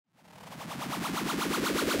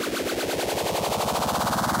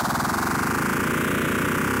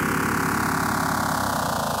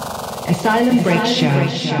Asylum Break Show.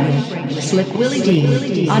 Slick Willie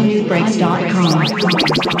D on newbreaks.com.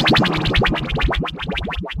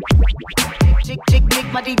 Chick,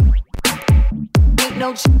 money. Ain't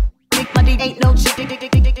no chick, money. Ain't no chick, money.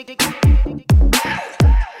 Ain't no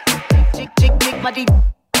chick, money.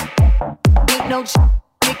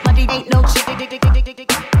 Ain't no chick, money. Ain't no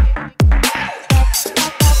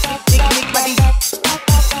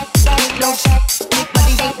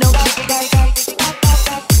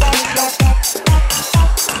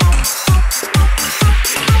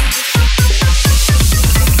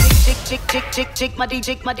chick, money. Ain't no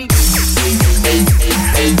chick, money.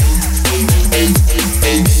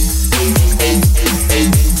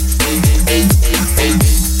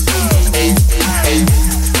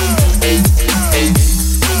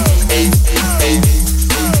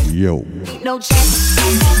 Yo,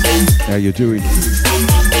 how you doing?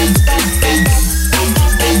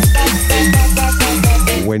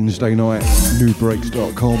 Wednesday night,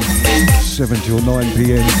 newbreaks.com, 7 till 9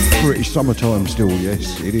 p.m. British summertime still,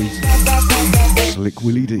 yes, it is. Slick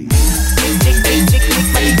Willie D.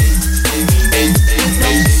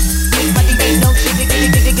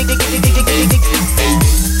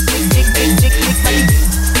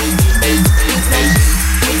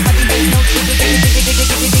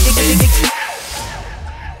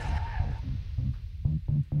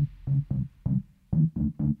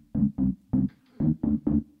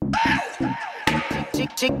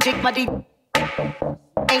 Chick, money.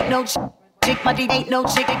 Ain't no chick, money. Ain't no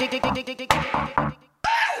chick, money.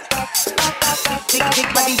 Chick,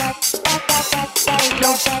 money. Ain't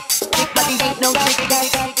no chick, money.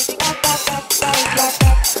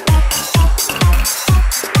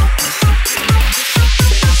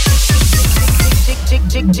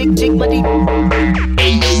 Ain't no chick, money.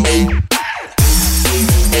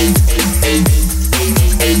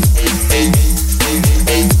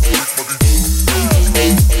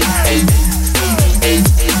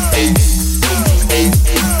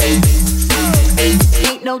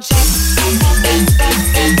 No check.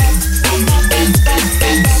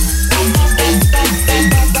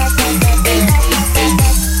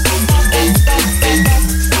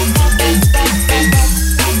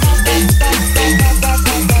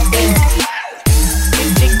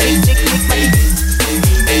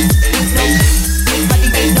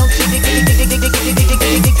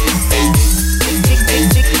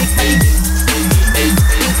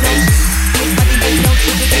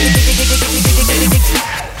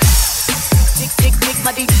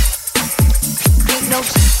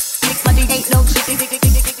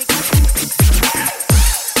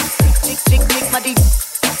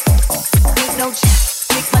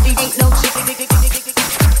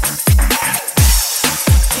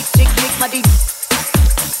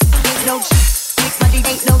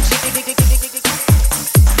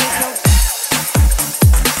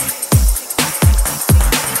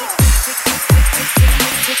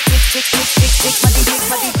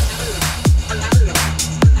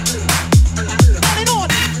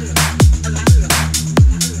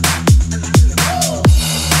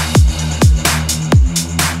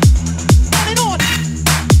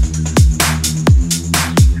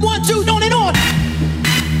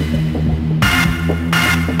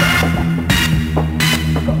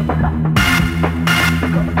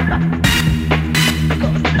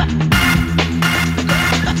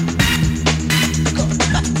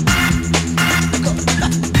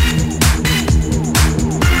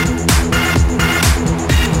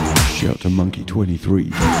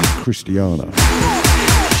 Christiana.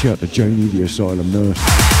 Shout to Janie, the asylum nurse.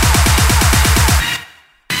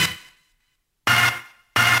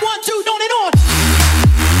 1, 2, on and on.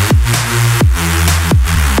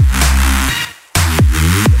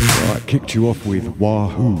 Right, kicked you off with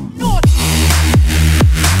Wahoo.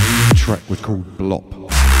 The track was called Blop.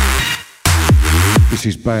 This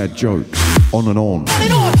is Badjokes, On and On.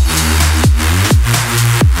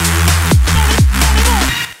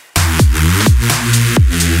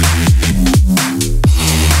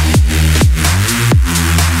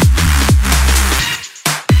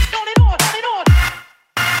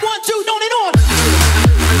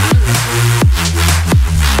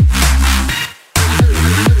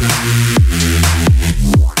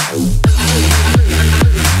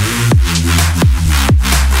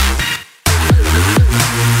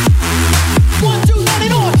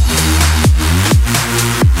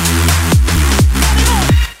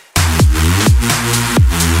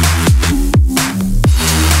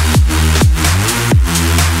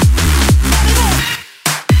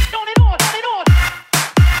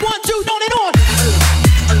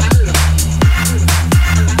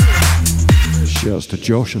 To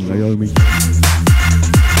Josh and Naomi.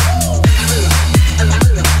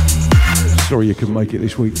 Sorry you couldn't make it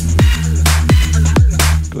this week.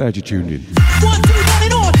 Glad you tuned in.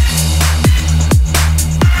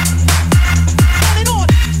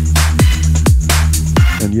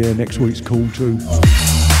 And yeah, next week's cool too.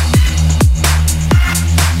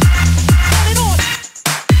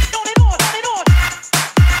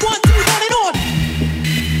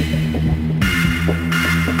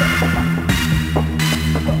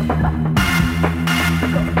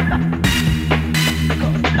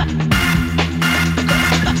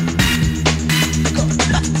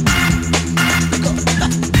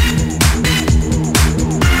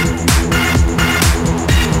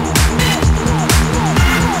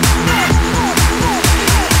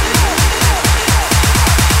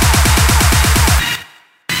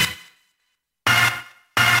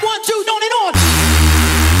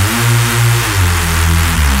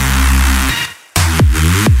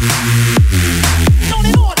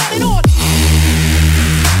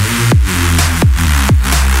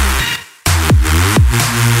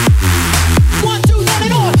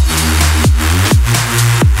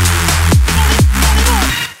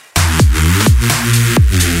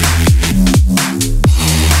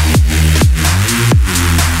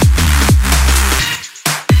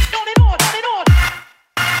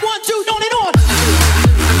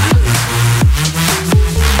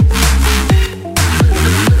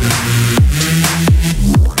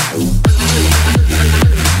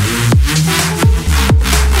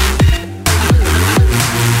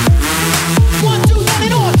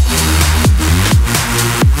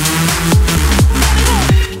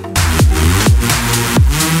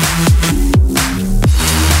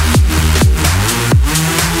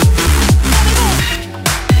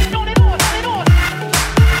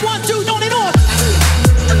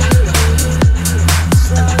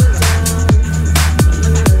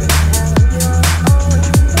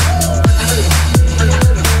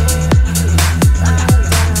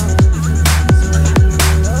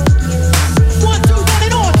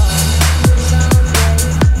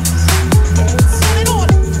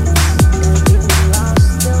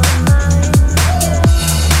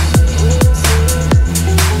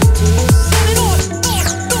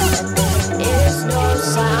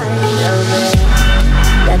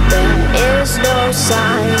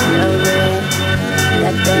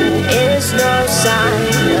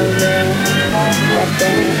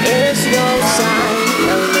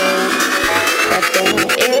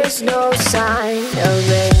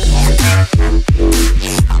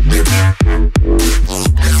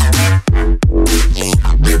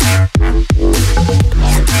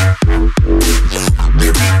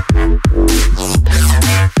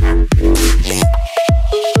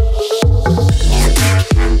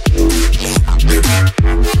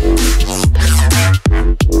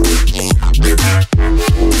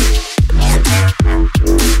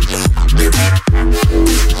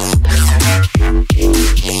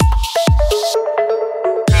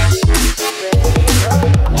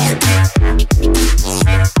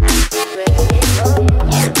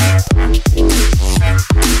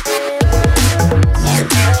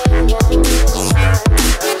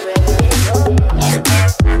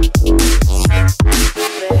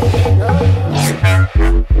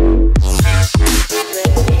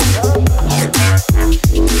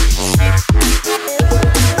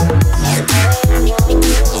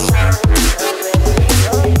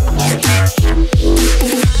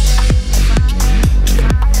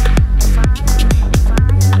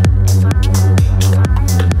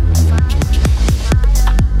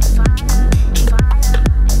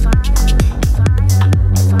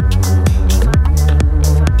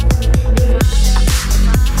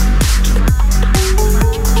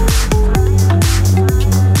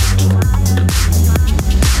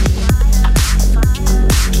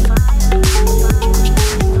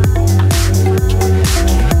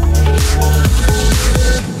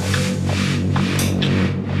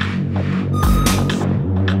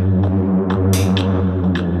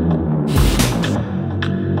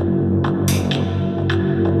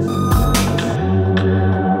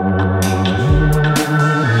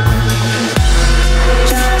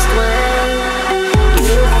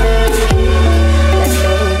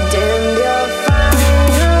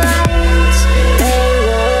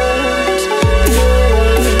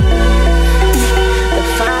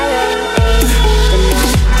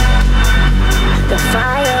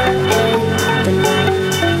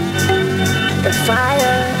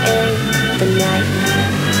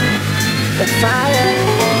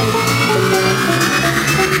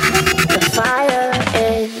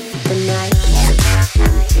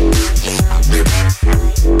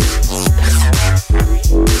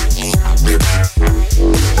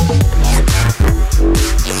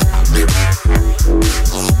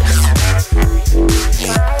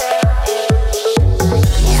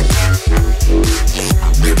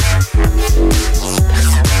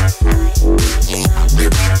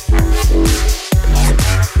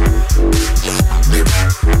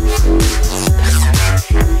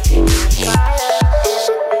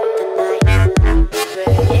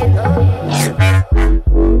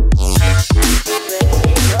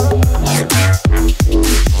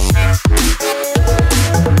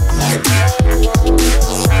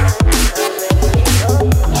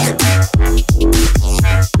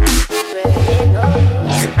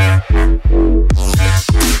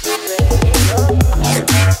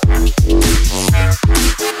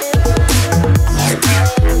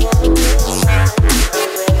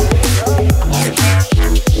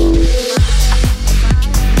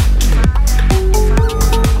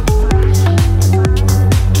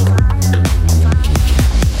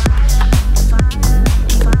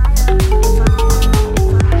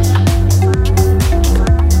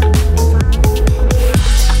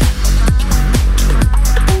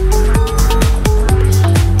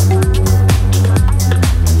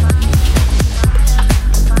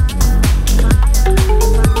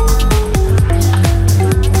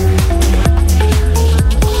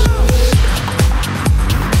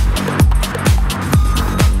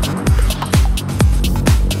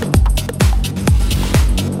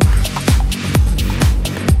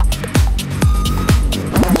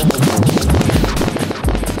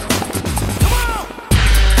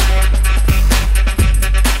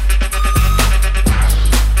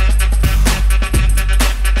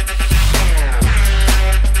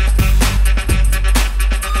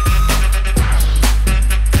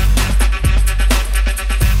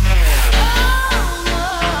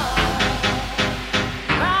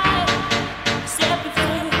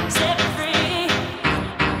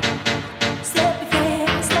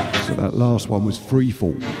 last one was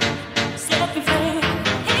Freefall.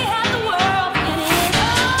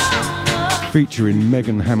 Featuring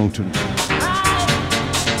Megan Hamilton.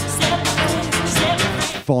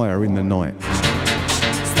 Fire in the Night.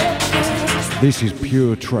 This is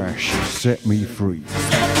pure trash. Set me free.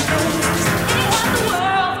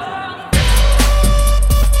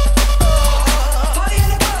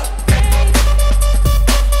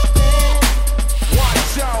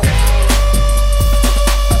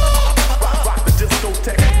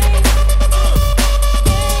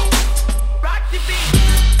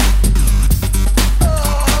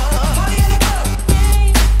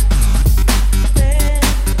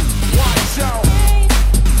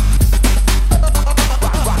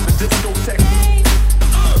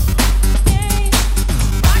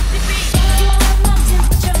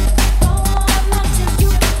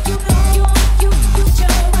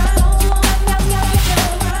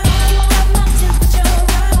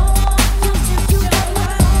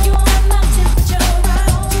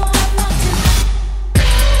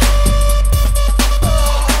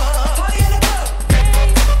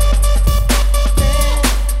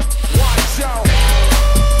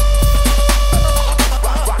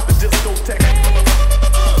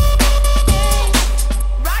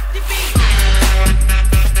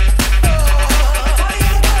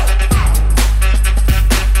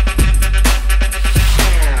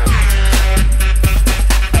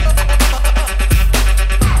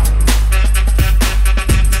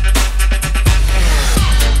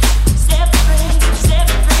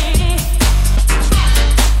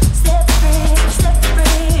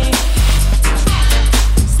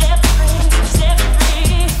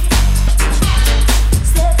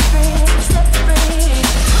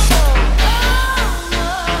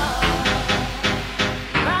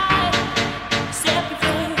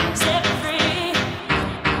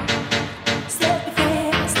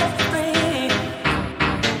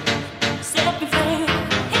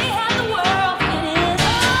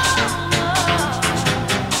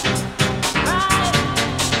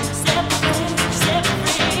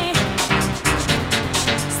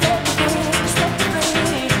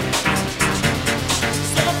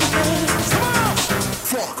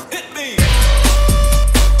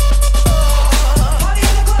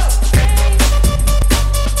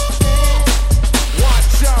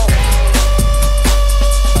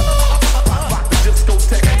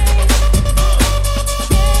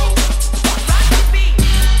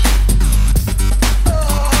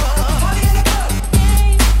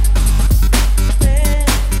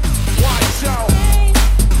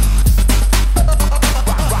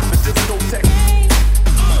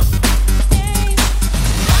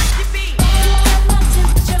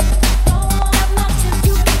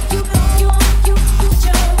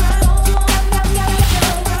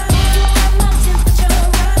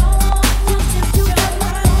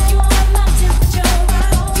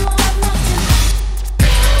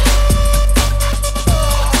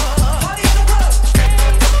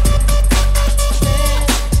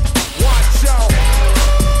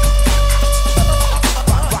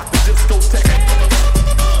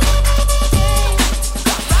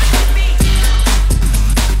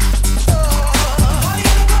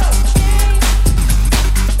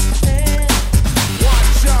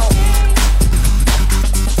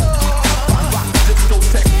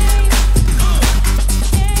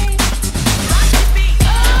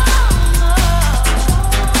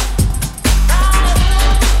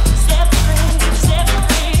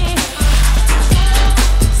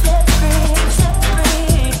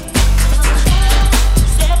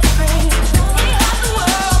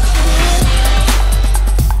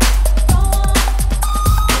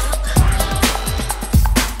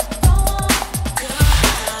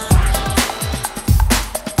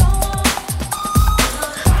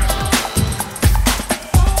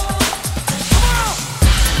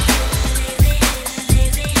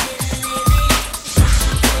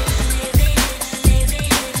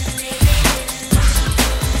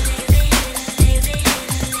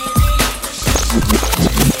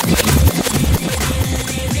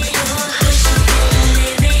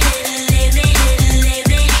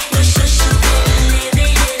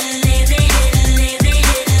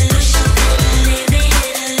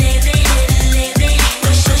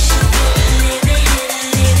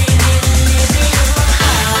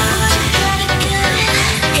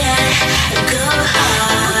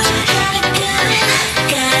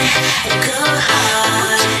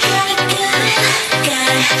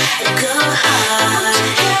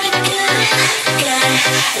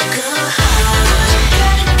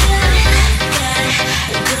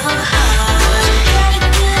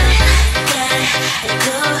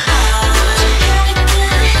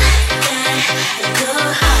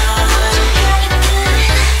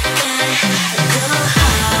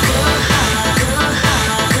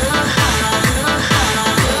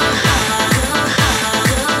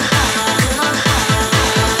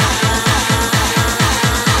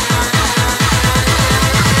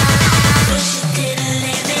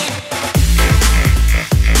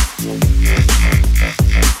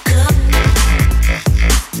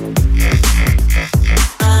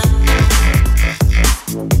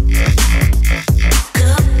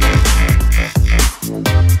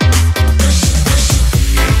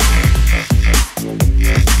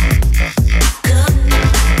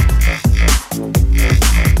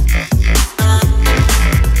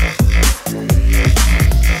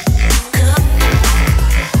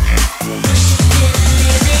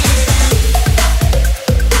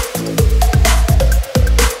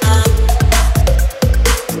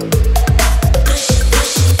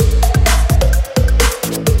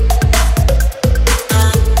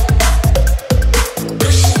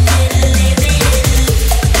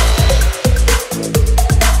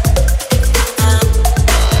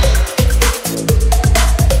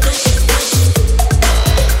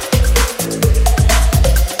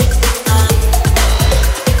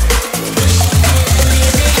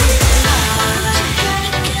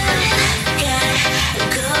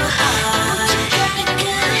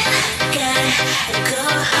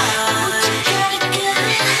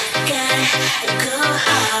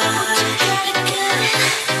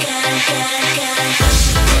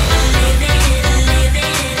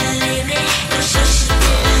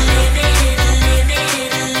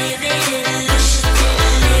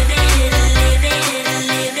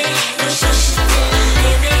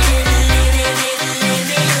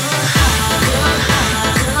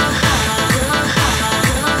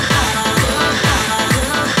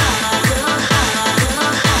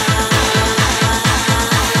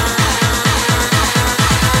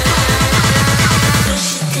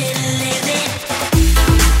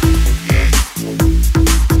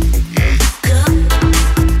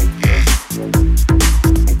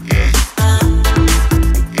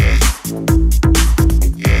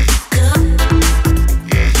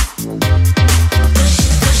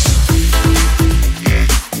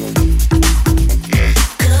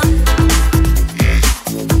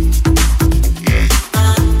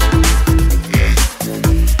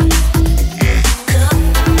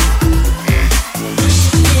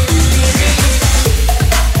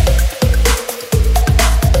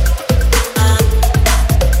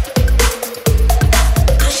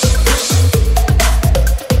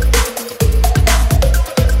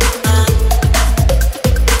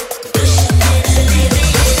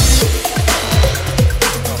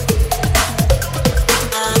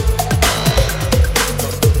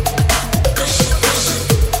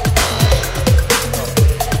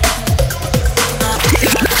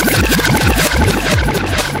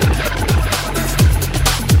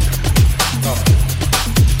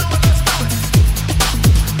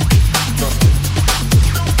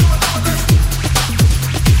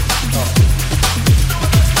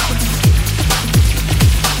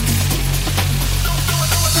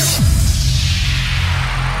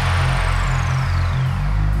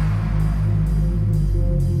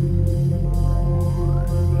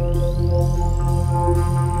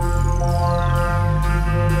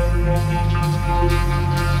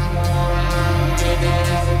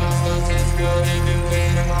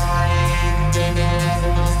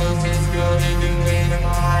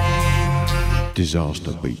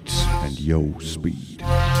 Disaster beats and yo speed.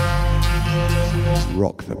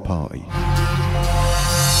 Rock the party.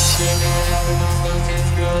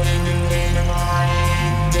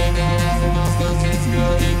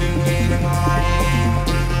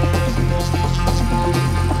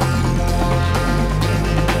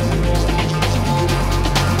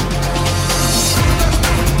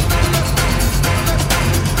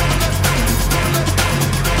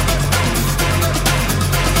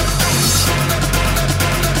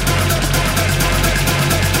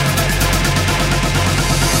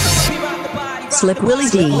 Slip Willie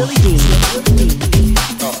D.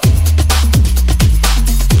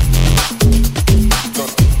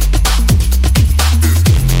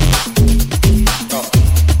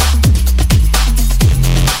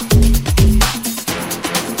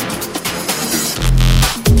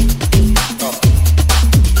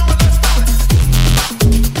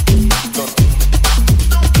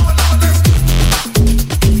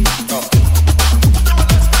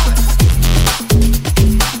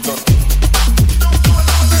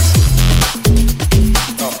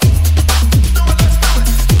 Stop.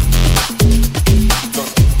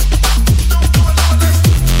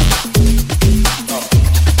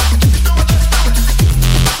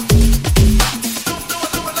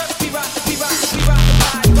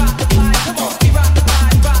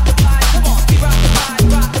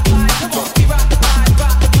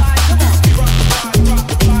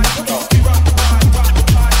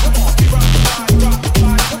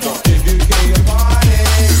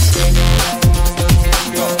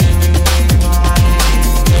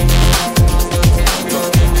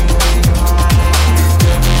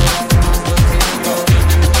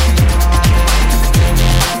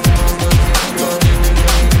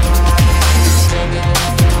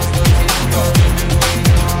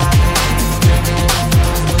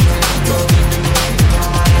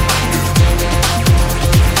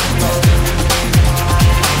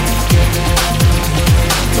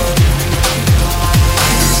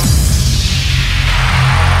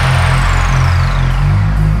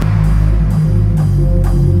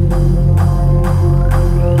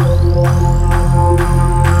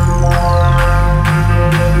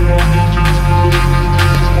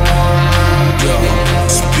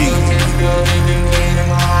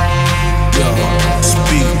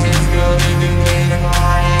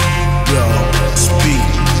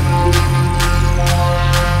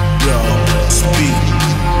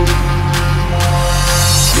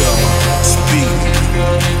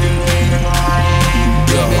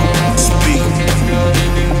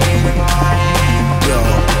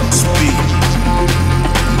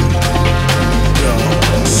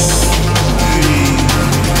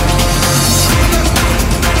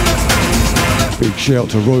 Big shout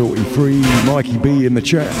to Royalty Free, Mikey B in the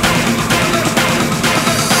chat.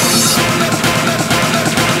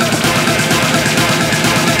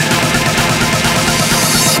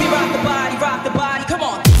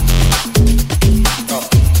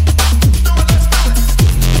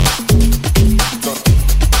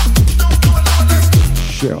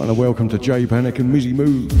 Shout and a welcome to J Panic and Mizzy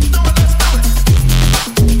Moo.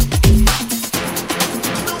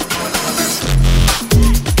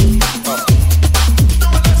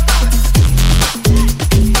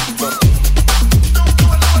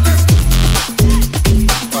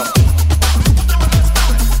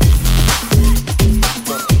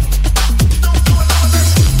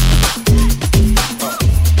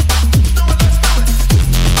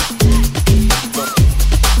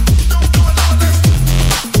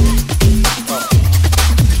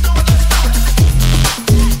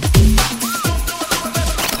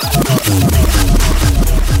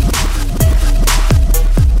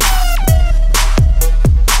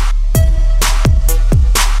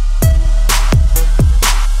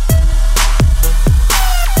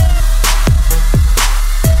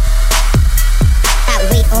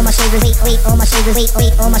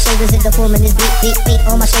 weight on my shoulders in the form in this beat, weight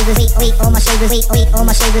on my shoulders, weight on my shoulders, weight on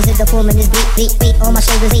my shoulders in the form in this beat, weight on my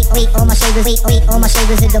shoulders, weight on my shoulders, weight on my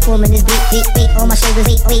shoulders in the form in this beat, weight on my shoulders,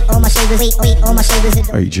 weight on my shoulders, weight on my shoulders in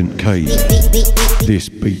the Agent K, this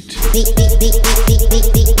beat.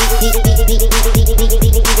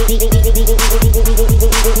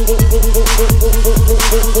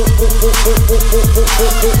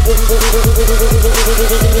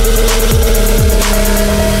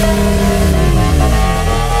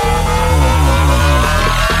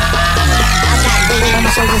 On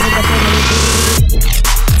my shoulders in the form of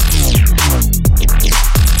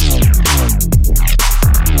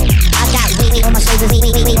I got weight on my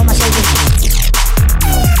shoulders, weight on my shoulders.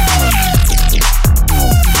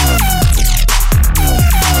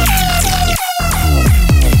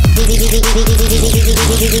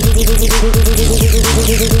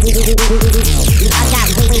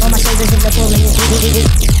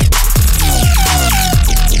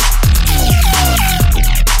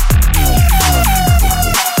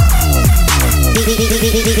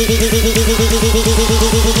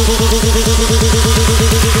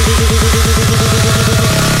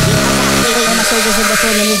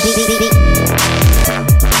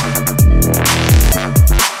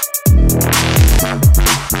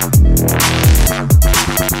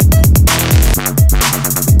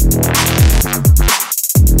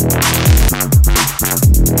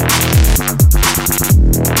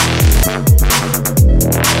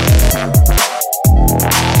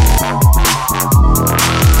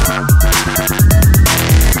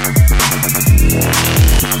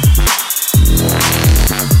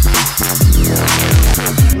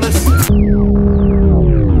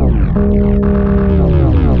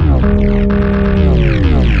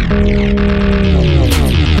 I got weight on my shoulders in the form of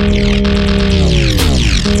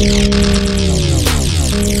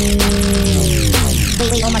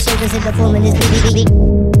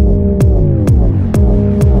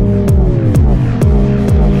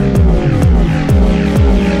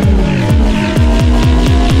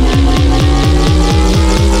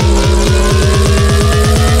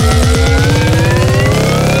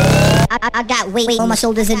weight on my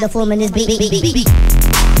shoulders in the form of this beat. I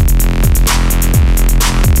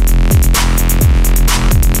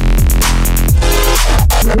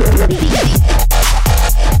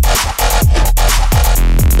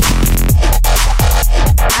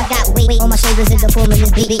got weight on my shoulders in the form of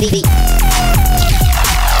this beat.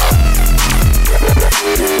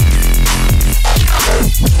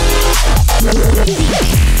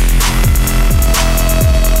 The form in this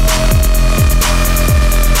beat.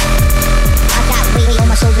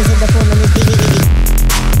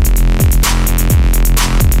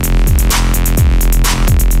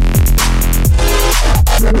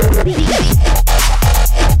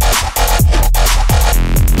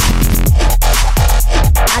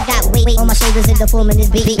 I got weight on my shoulders in the form in this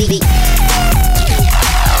beat.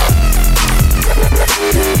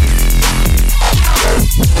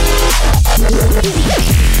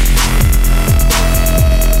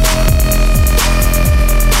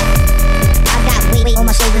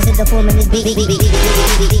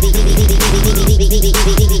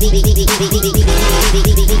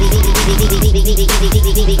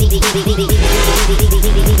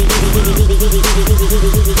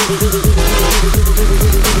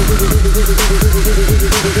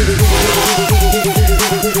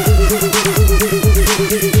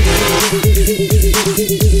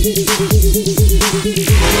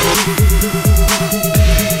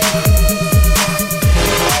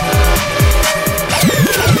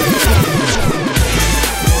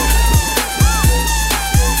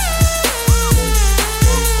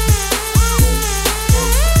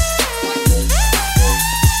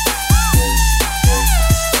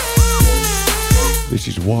 This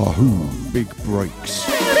is Wahoo, Big Breaks.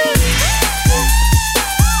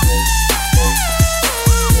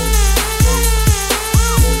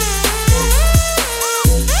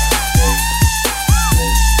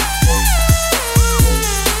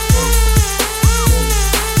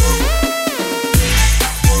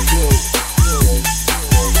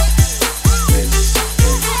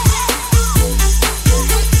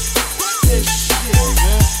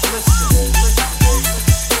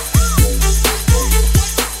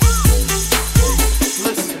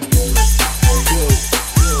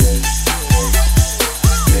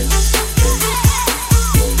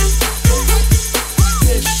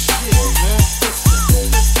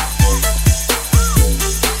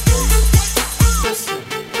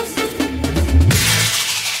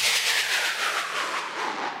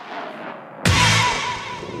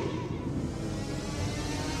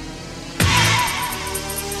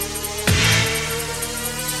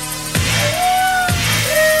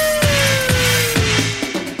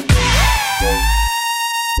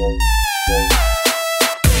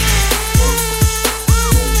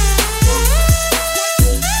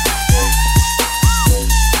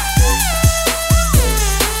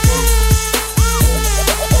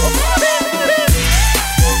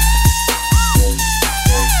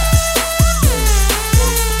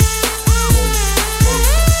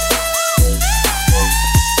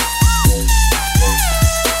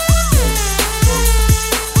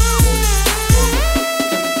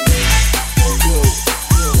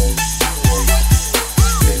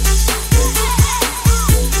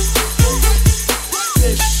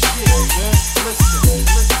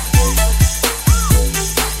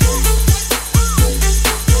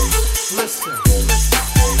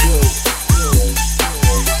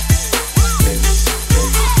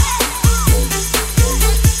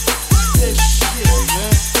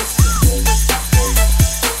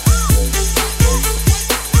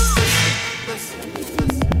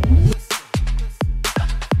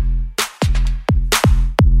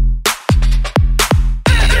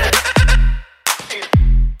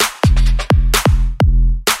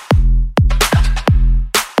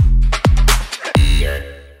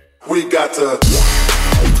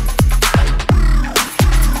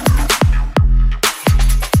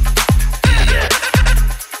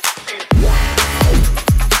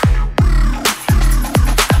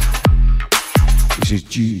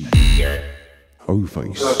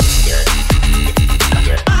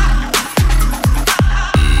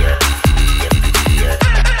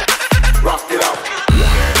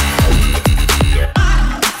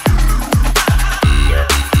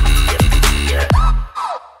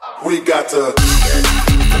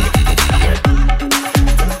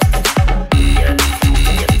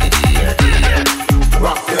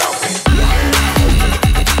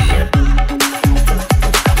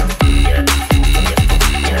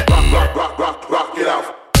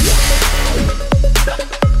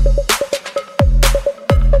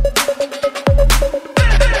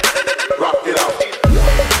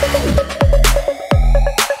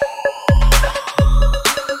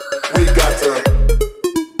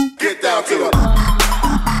 Get down to it.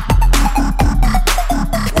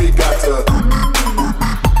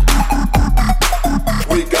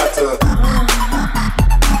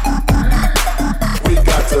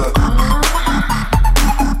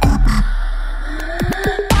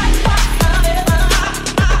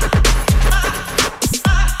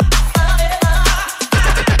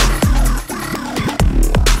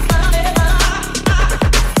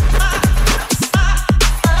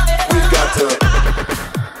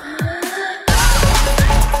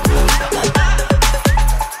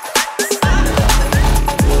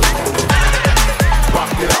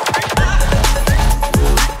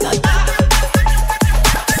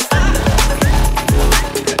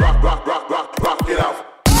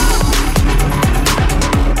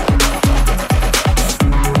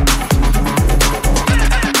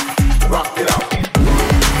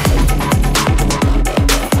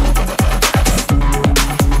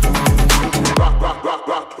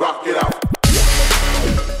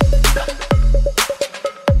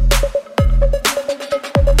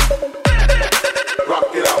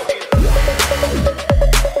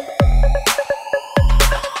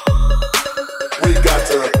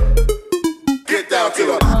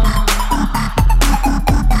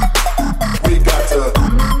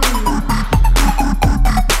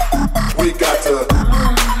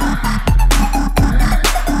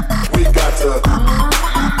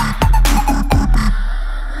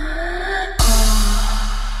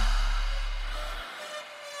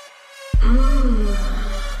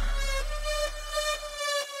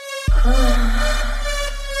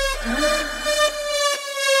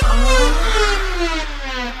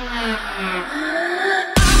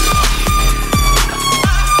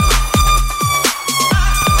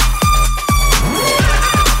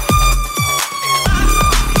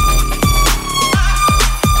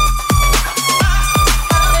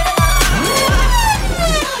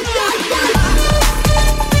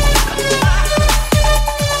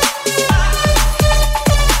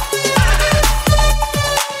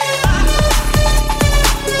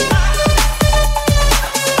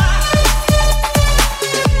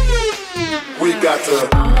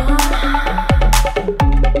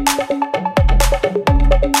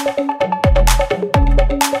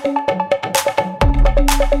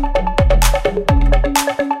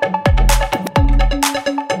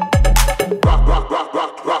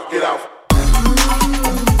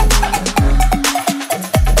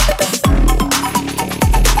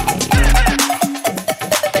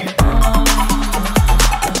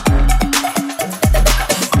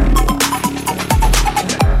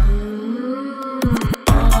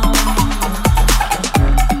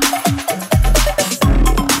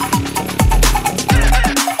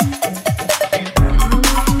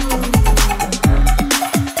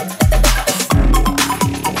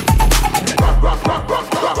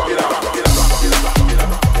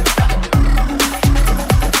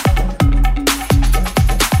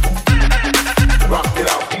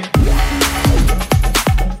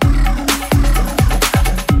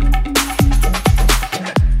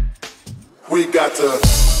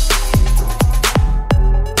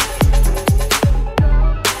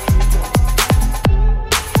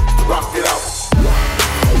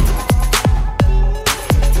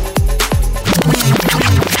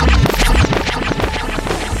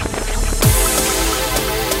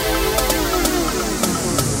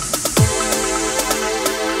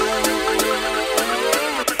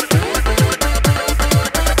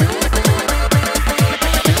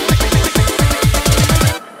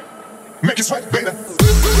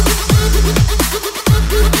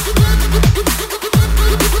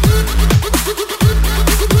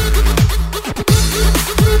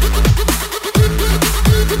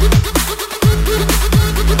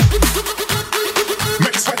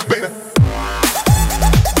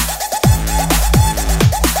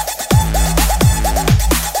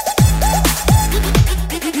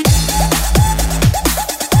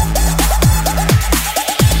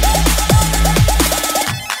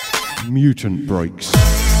 Mutantbreakz.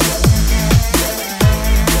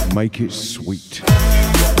 Make it sweet.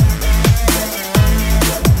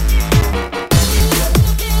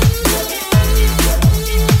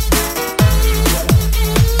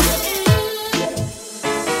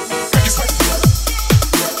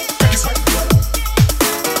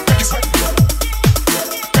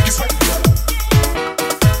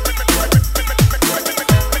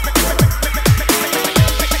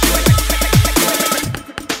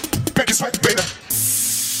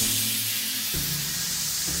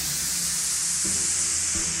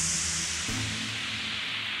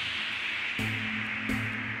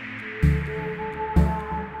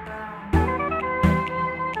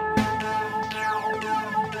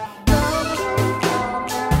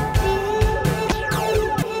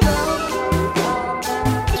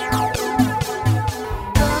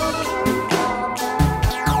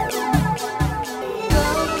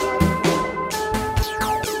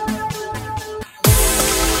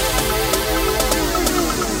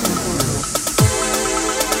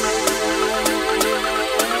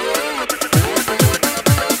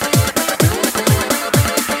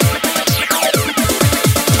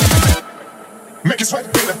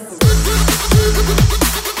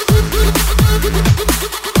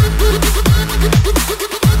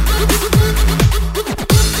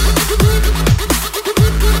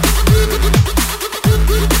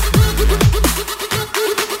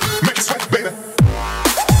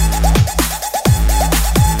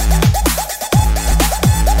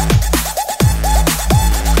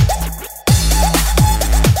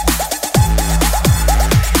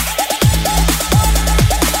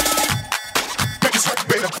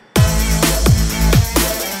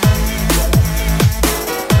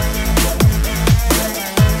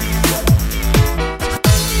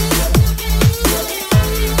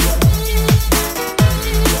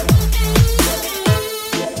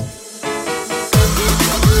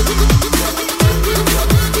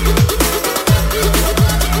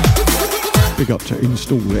 Big up to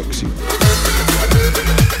Install Icey.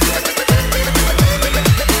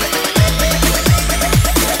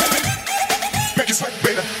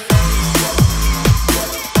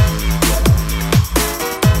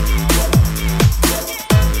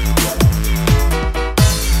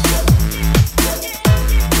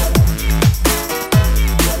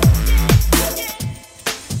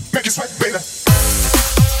 this way, baby.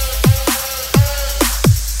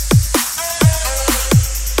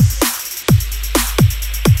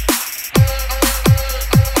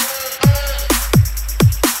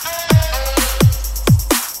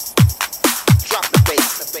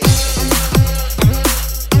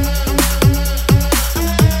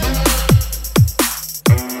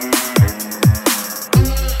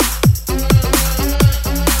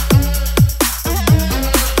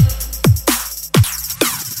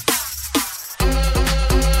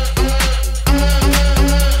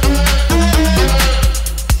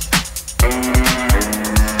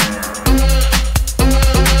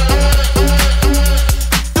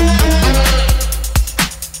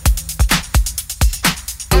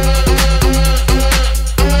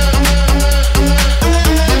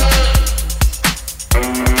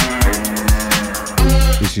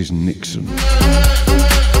 Nixon.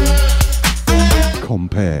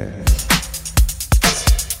 Compare.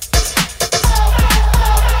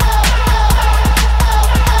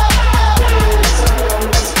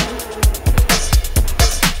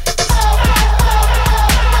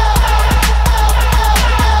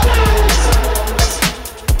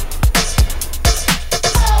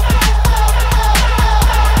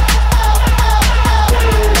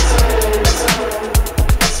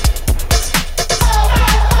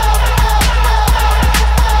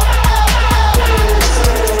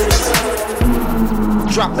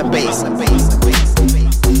 Drop the bass.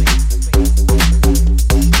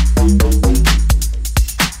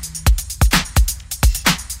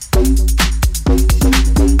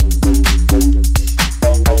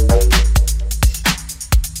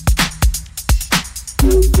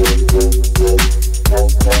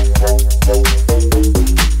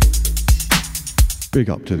 Big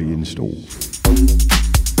up to the install.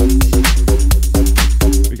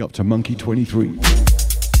 Big up to Monkey 23.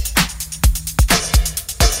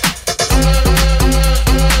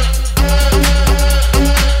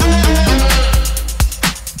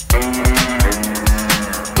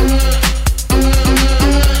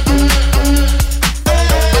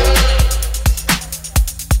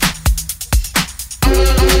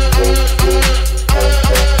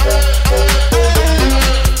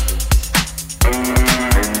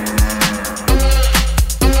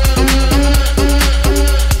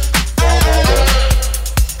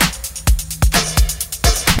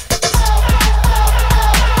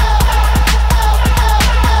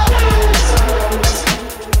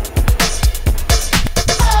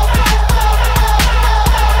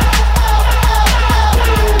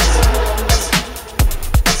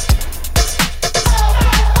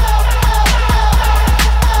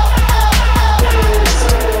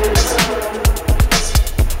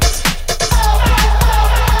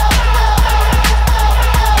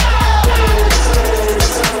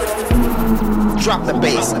 Drop the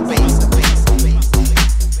bass.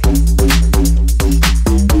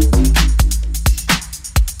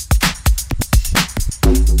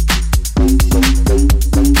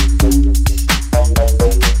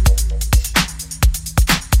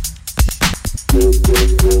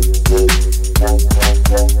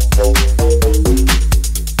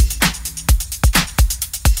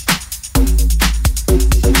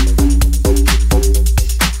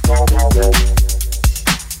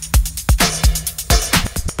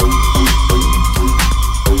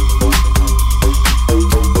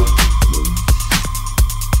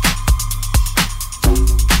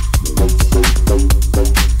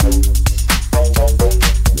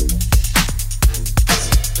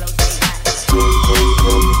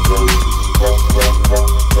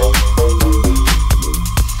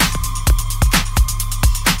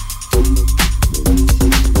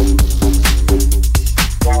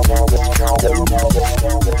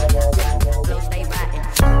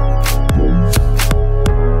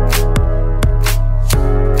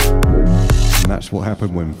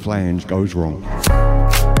 When flange goes wrong.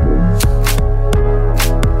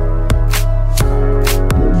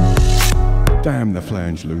 Damn the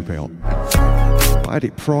flange loop out. I had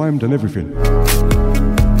it primed and everything.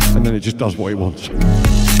 And then it just does what it wants.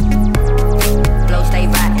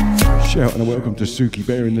 Shout and a welcome to Suki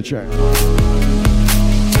Bear in the chat.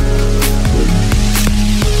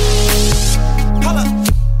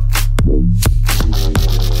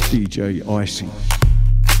 DJ Icey.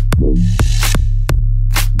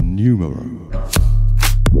 Numero.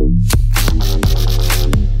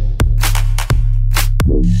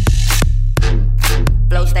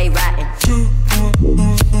 Flow stay rotting.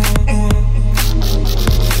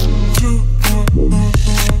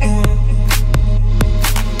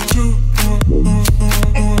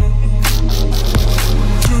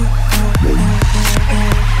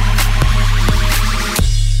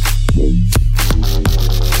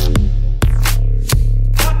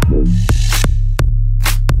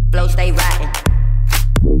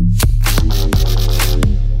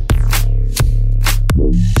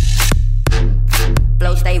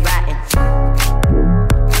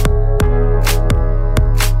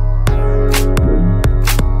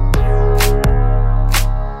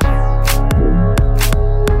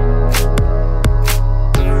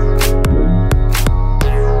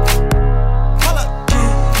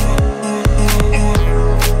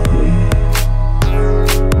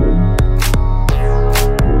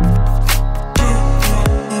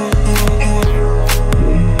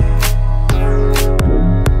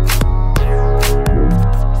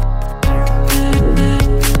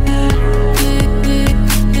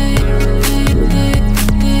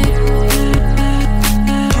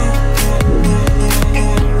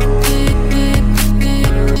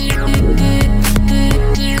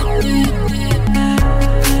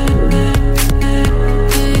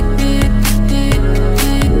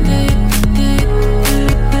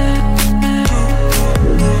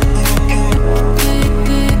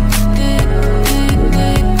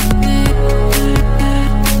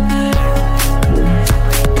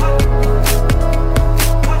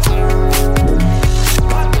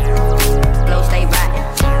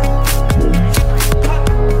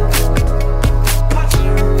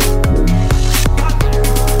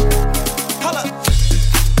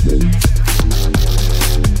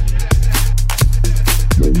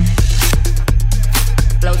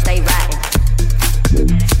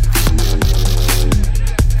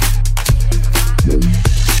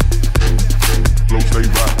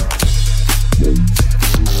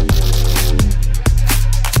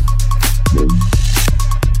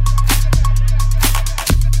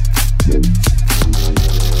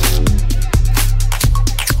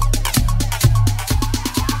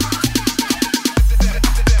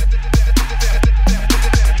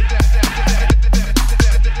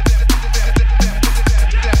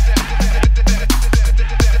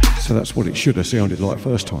 That's what it should have sounded like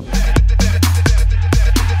first time.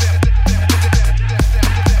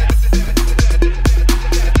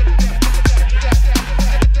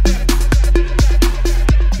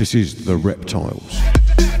 This is the Reptiles.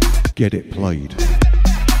 Get It Played.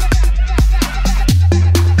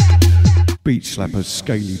 Beatslappaz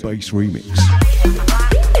Scaly bass remix.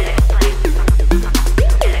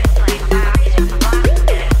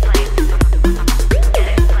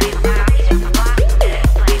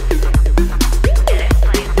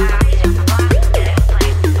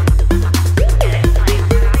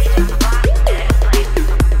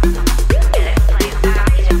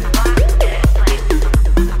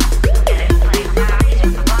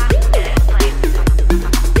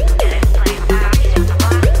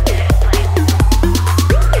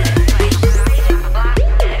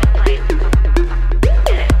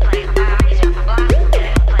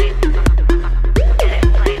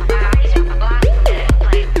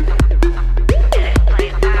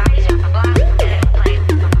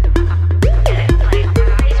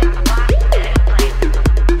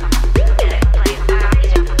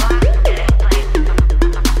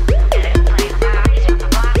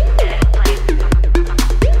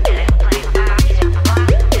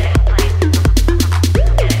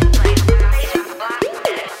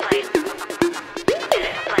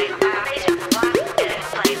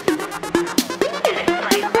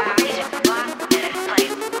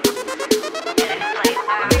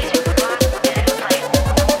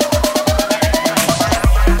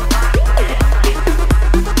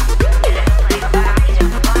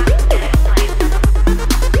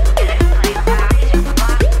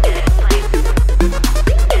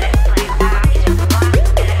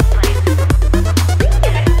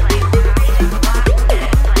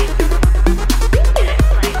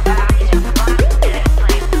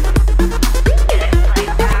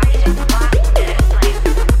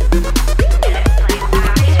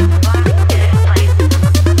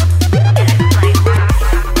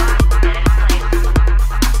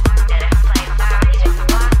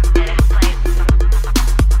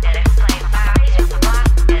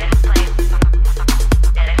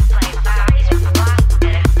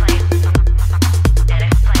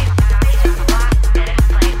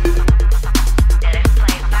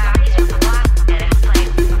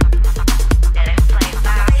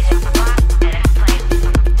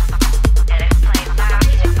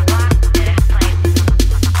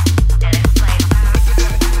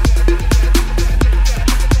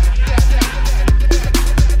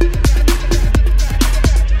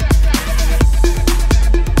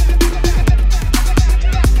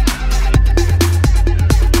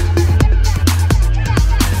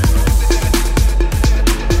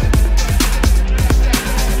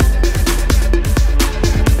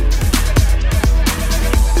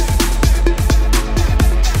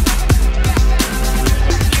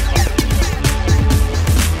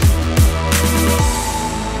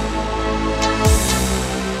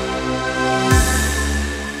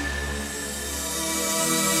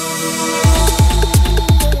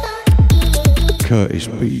 Curtis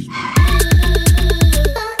B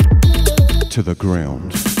to the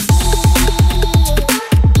ground.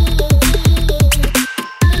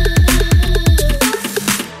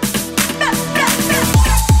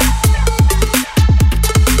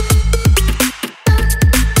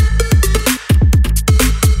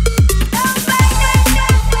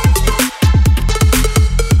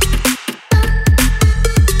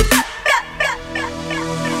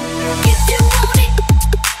 If you need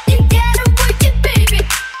it,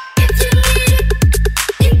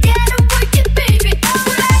 you gotta work it, baby.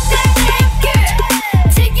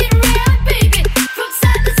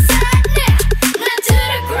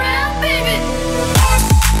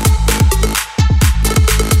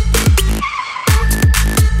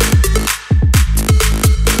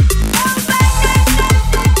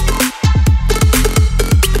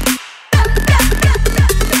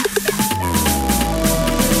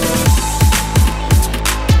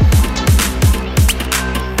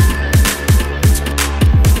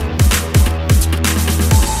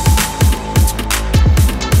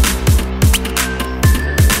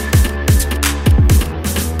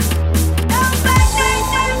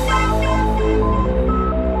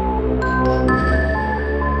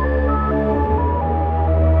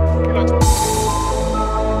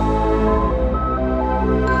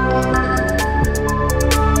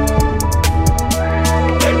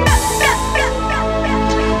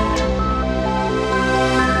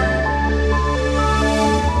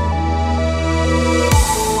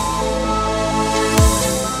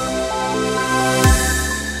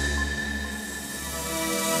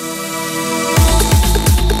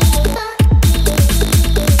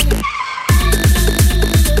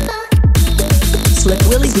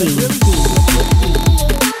 Welcome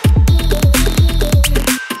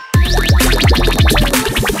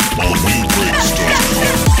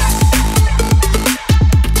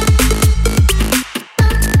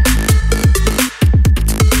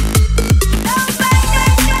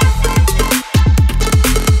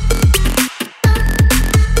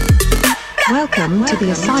to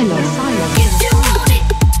the Asylum.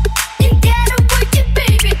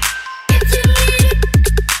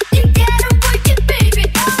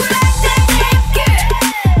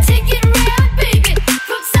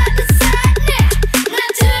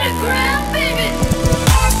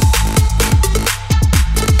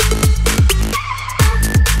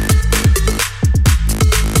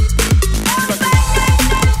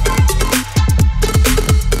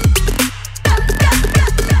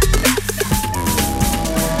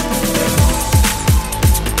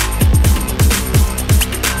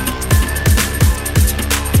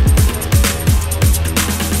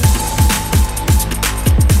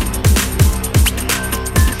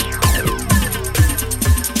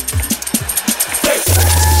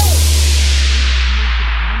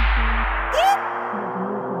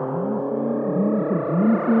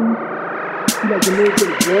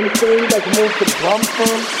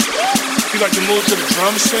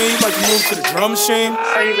 Drum machine.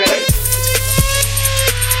 Are you ready?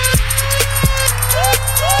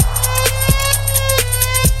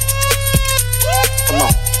 Come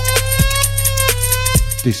on.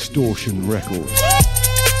 Distortion Records.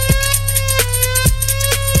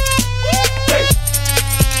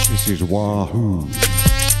 This is Wahuu,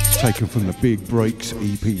 taken from the Big Breaks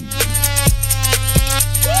EP.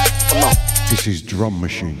 Come on. This is Drum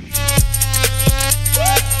Machine.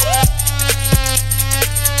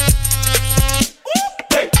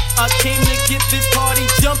 I came to get this party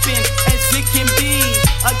jumping as it can be.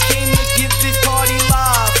 I came to get this party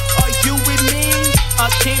live. Are you with me?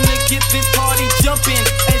 I came to get this party jumping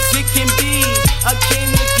as it can be. I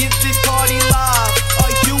came to get this party live.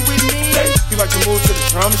 Are you with me? You like to move to the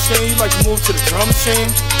drum machine? You like to move to the drum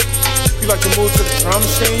machine? You like to move to the drum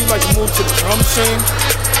machine? You like to move to the drum machine?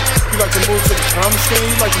 You like to move to the drum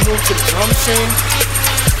machine?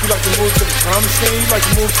 You like to move to the drum machine? You like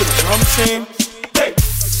to move to the drum machine?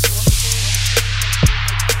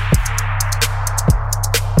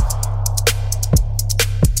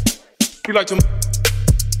 You like to move to the drum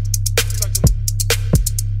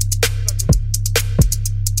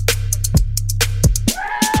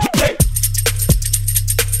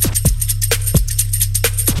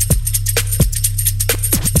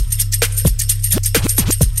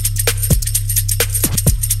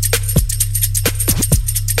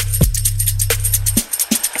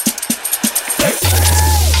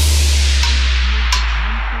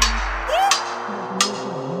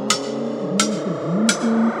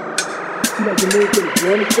You like to move to the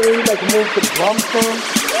drum machine, you like to move to the drum machine.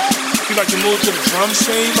 You like to move to the drum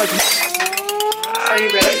machine, you like to... Are you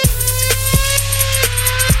ready?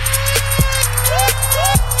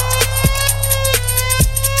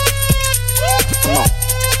 Come on.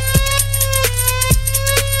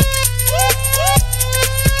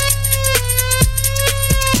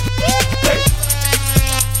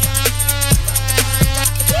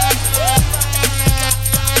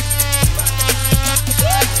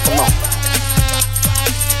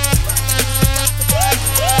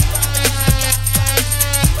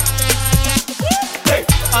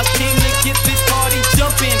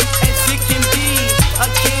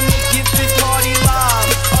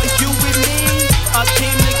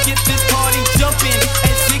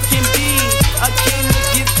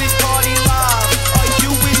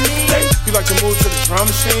 Drum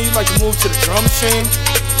machine, you like to move to the drum machine.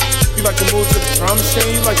 You like to move to the drum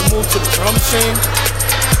machine, you like to move to the drum machine.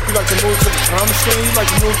 You like to move to the drum machine, you like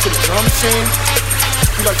to move to the drum machine.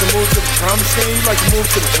 You like to move to the drum machine, you like to move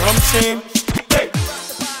to the drum machine.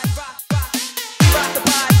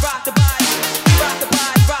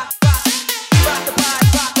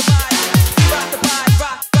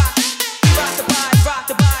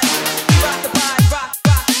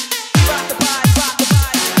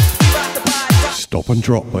 Stop and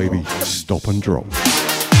drop, baby. Stop and drop.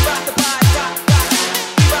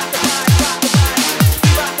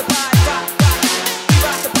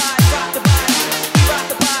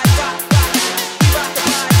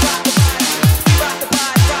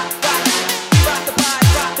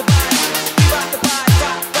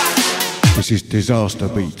 This is Disaster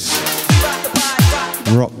Beats.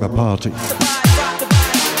 Rock the party.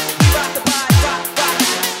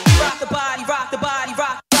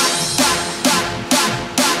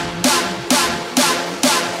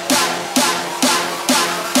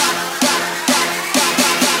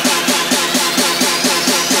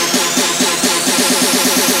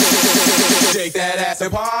 ass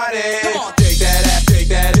and party. Come on, take that ass, take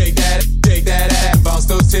that, take that, take that ass, bounce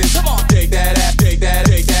those tits. Come on, take that ass, take that,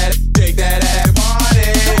 take that, take that ass and party.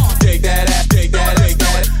 Come on, take that ass, take that, take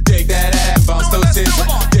that, take that ass, bounce those tits. Come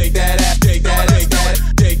on, take that ass, take that, take that,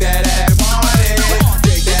 take that ass and party. Come on,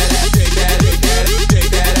 take that ass, take that, take that, take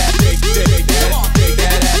that ass, take that, take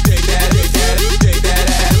that ass, take that, take that, take that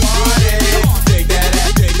ass and party. Take that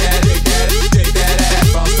ass, take that, take that, take that ass,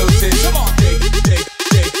 bounce those tits. Come on, take, take,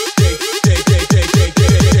 take, take, take, take, take, take,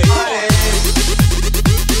 take,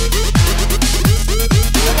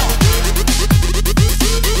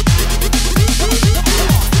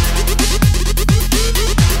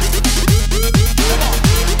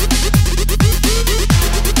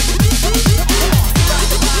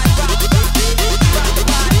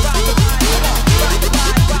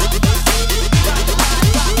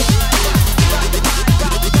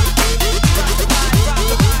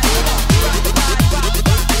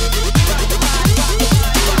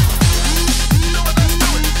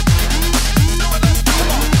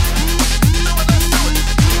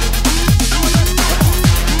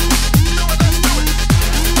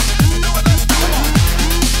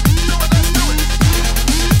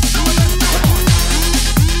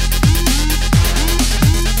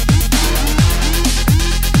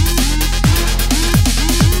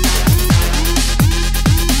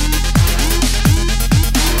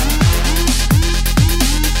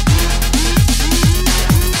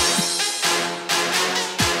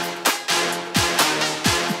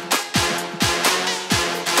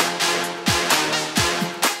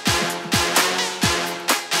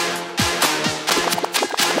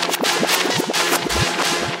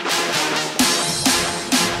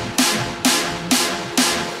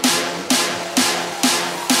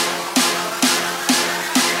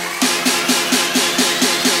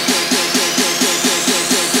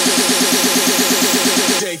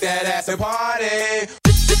 party.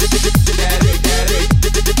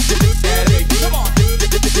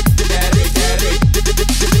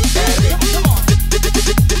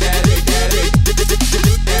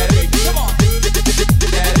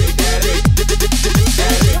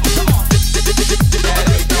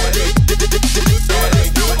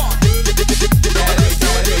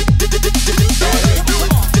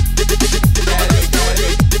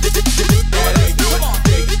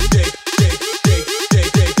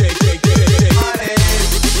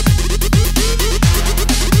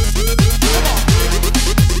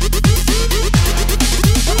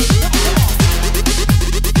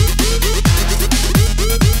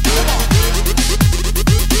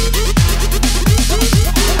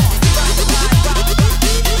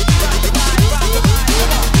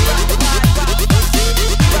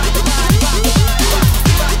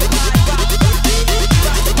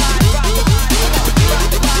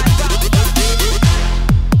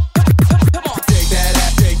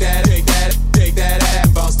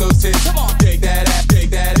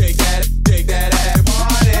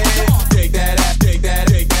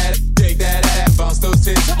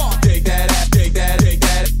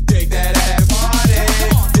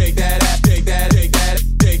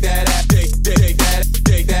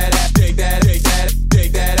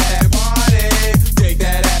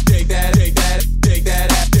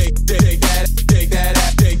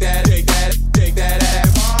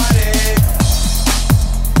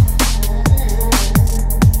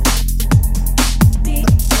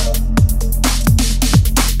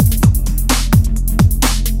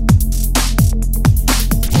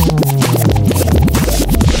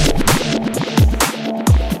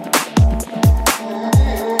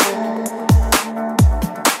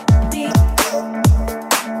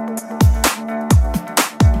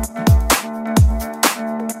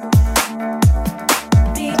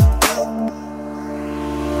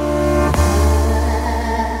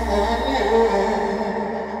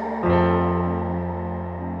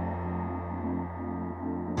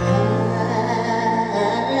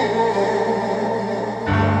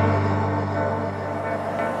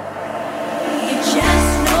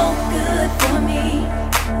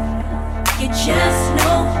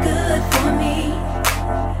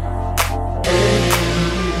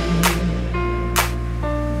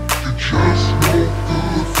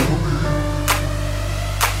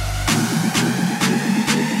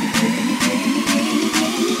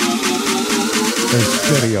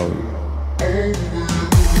 Eztereo.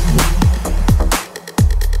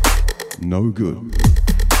 No good.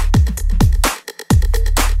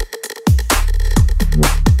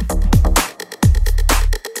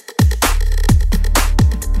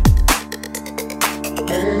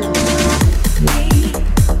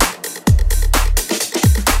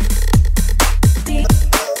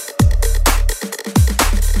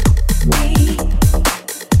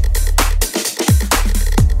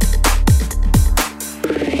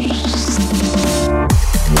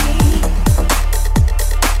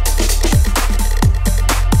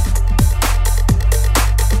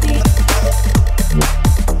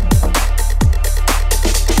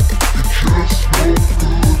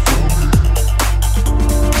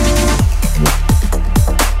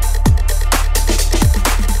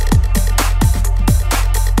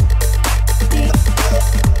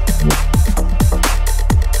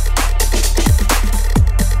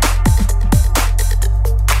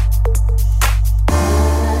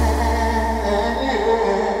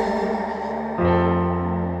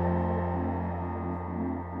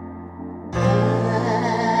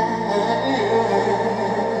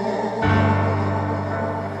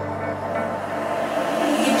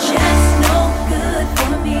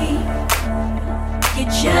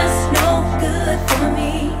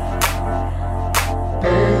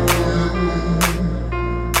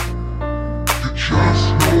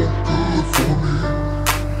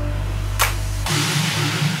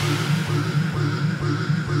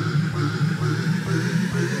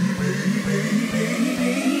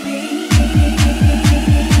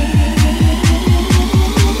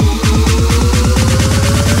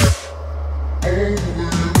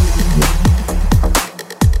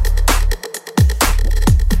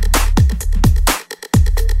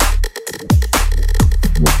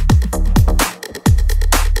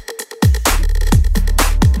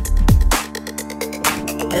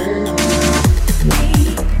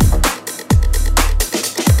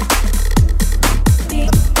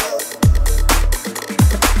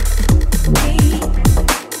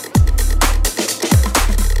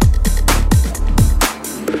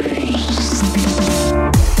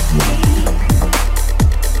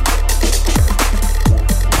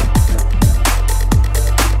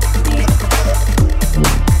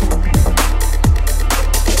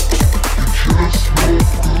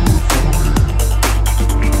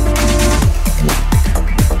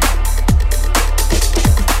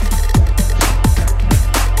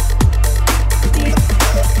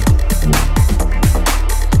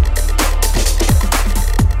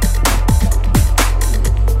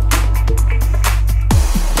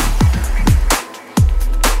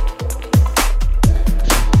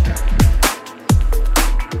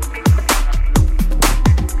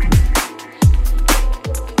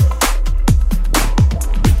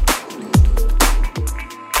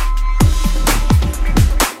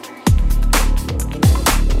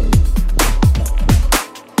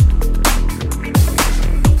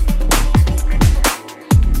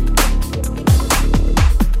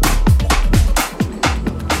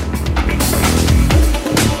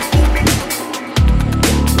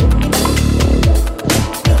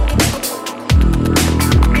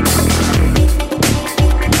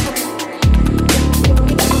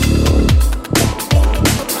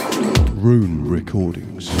 Rune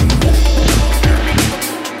Recordings.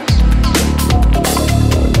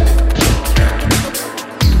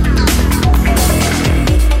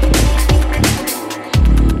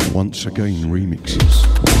 Once Again remixes.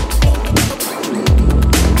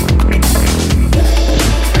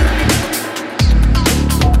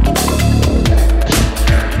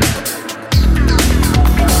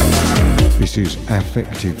 This is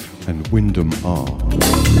Affective and Windom R.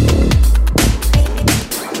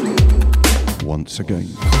 Once Again.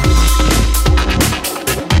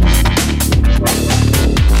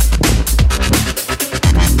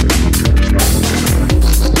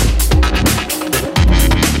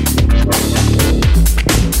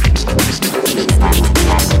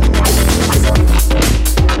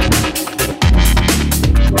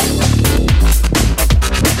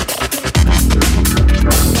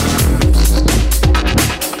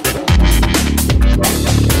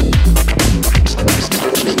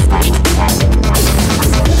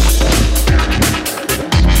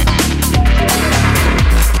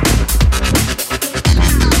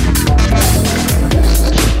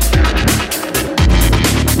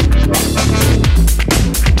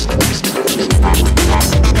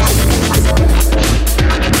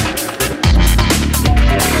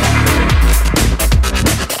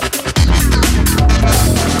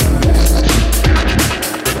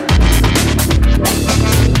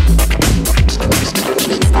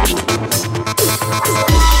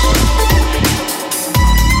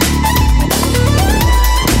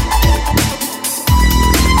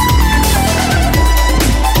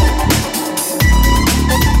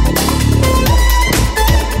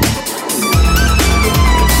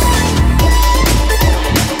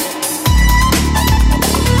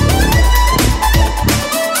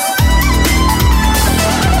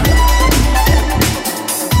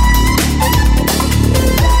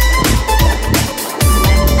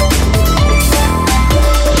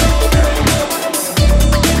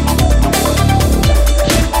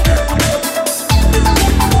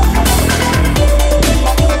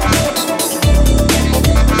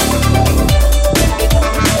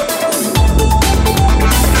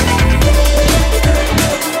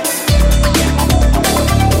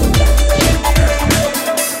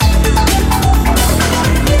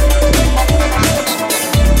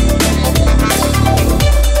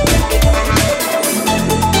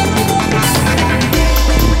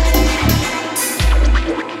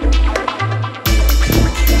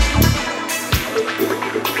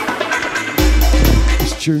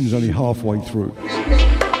 Tune's only halfway through.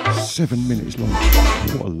 7 minutes long.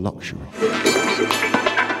 What a luxury.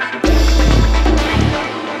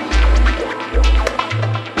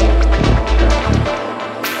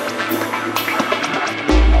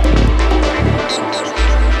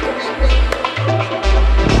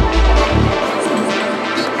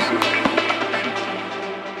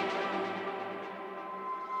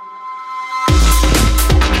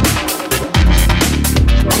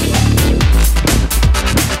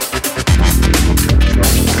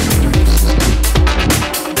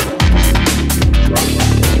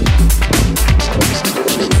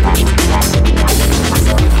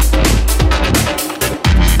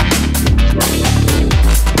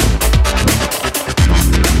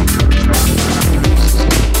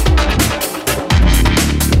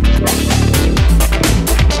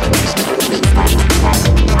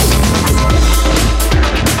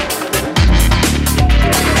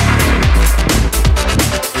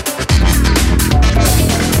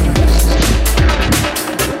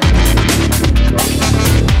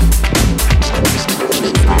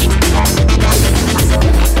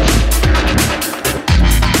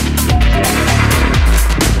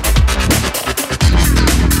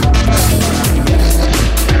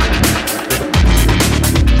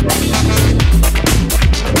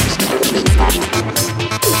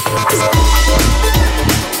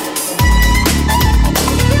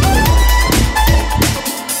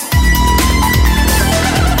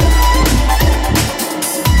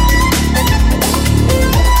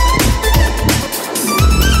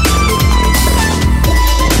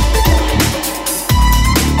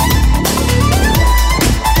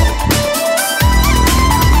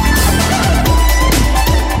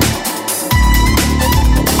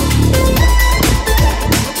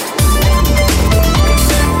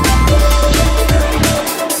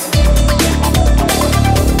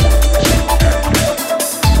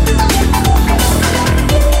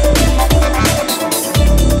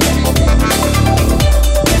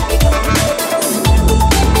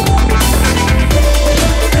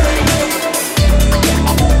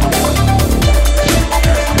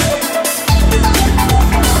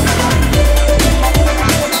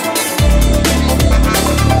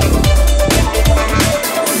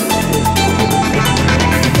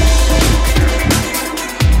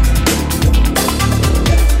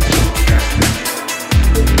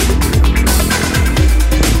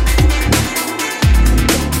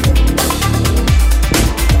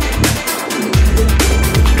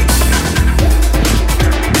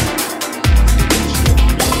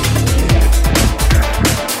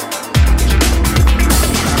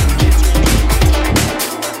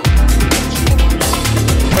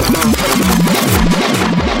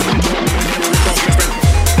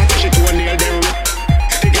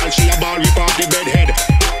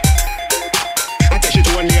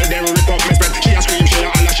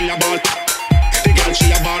 she a ball. The girl she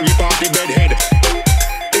a ball, rip off the bed head.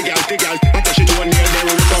 The girl, attach it to a nail, then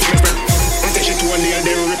rip off my friend. Attach it to a nail,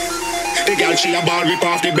 then rip. The girl she a ball, rip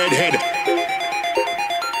off the bed head.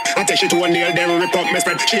 Attach it to a nail, then rip up my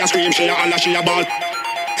friend. She a scream, she a holler, she a ball.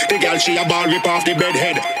 The girl she a ball, rip off the bed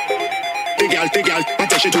head. The girl,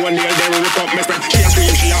 attach it to a nail, then rip up my friend. She a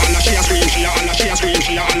scream, she a holler, she a scream, she a holler, she a scream,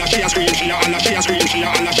 she a holler, she a scream, she a holler, she a scream, she a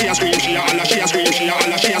holler, she a scream, she a holler, she a scream, she a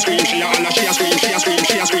holler, she a scream, she a holler, she a scream, she a scream,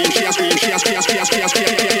 she a scream, she a scream, she a scream, she a scream, she a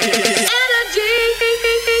scream.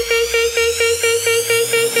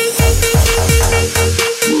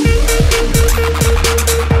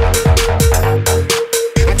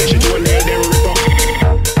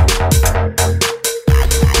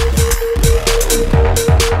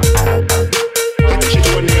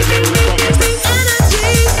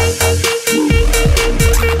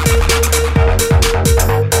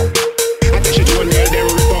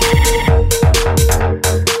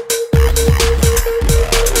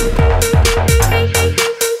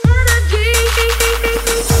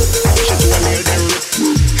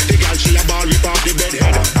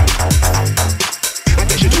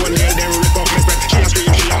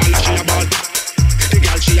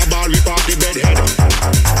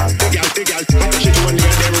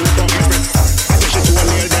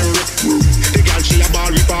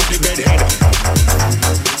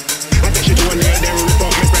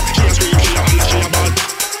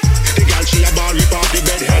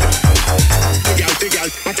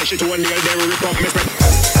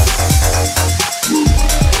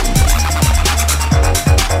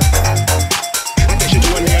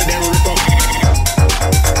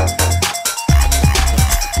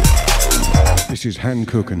 This is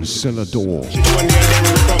Hankook and Cellardore.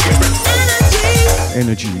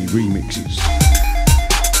 Energy remixes.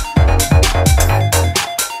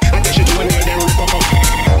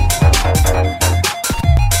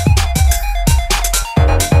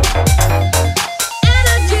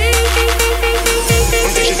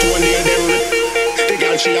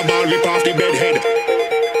 She a ball, rip off the bed head.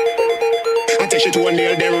 I take she to a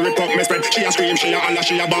nail, then rip up my spread. She a scream, she a holler,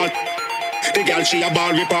 she a ball. The girl, she a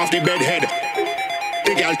ball, rip off the bed head.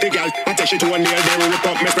 The girl, I take she to a nail, then rip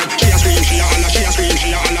up my spread. She a scream, she a holler, she a scream,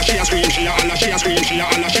 she a holler, she a scream, she a holler, she a scream, she a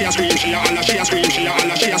holler, she a scream, she a holler, she a scream, she a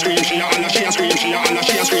holler, she a scream, she a holler, she a scream, she a holler,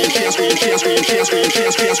 she a scream, she a scream, she a scream, she a scream, she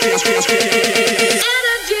a scream, she a scream, she a scream.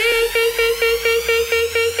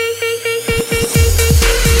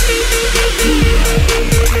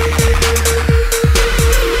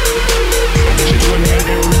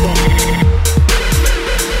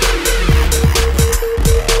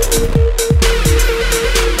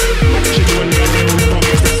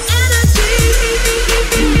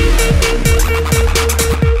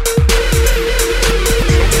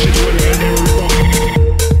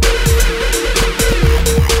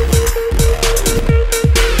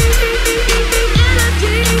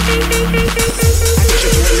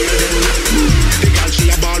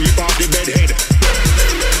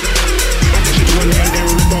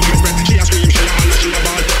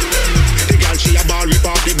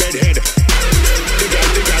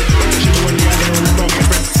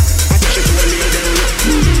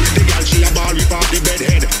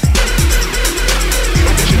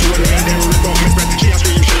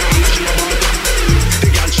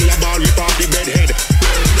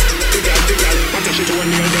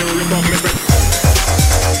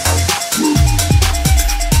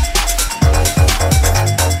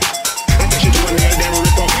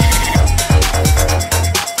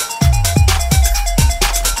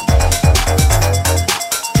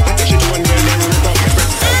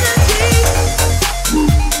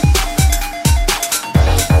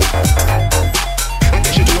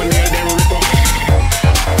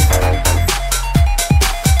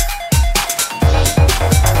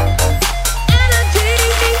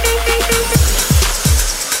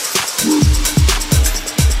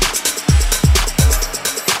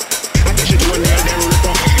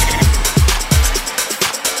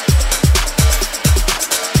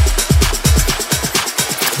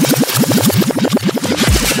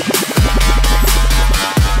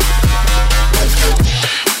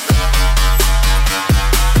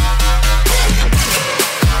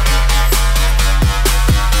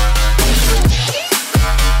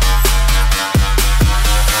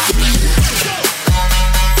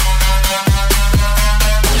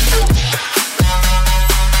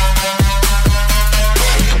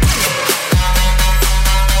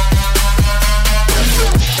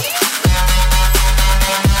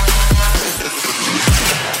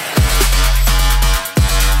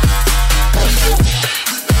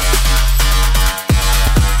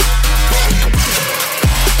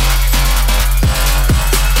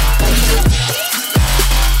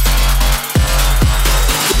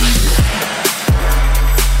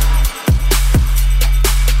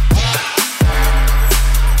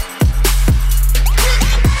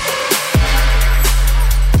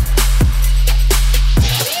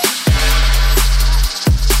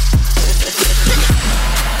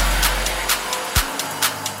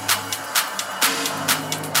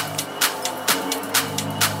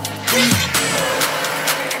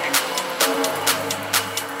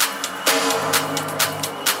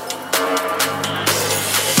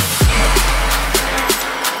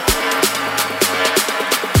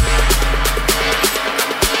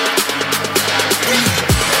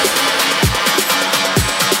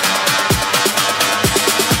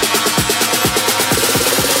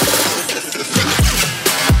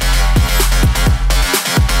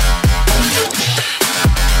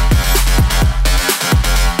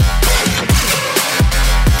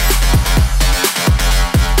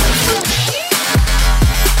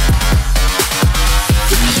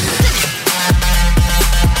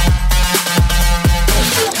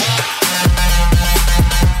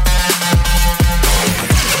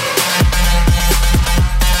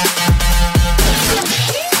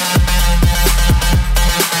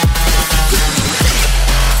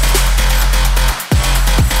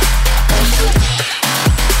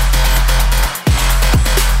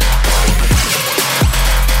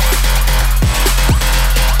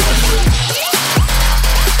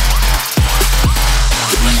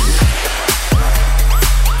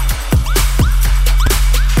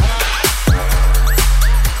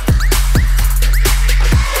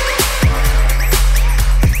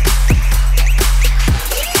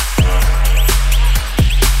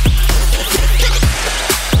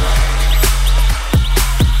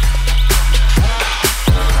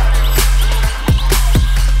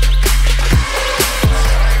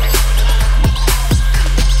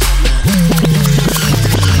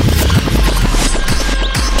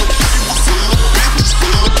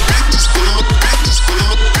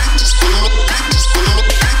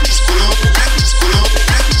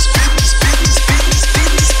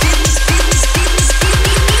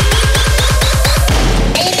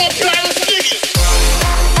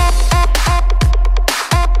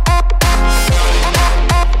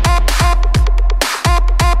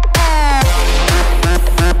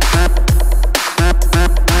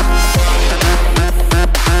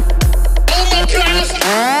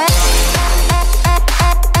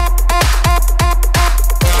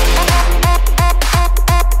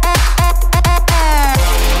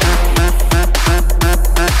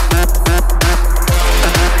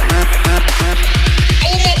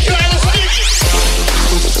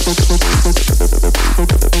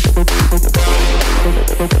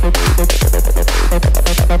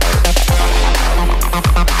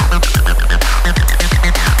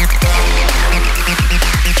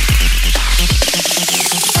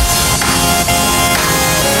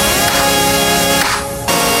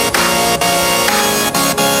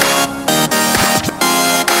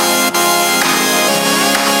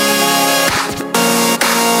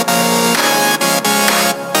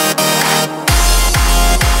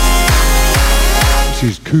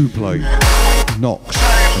 Kuplay, Knox,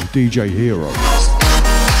 and DJ Hero.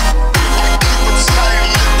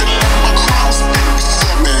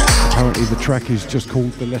 Apparently the track is just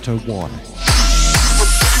called The Letter Y.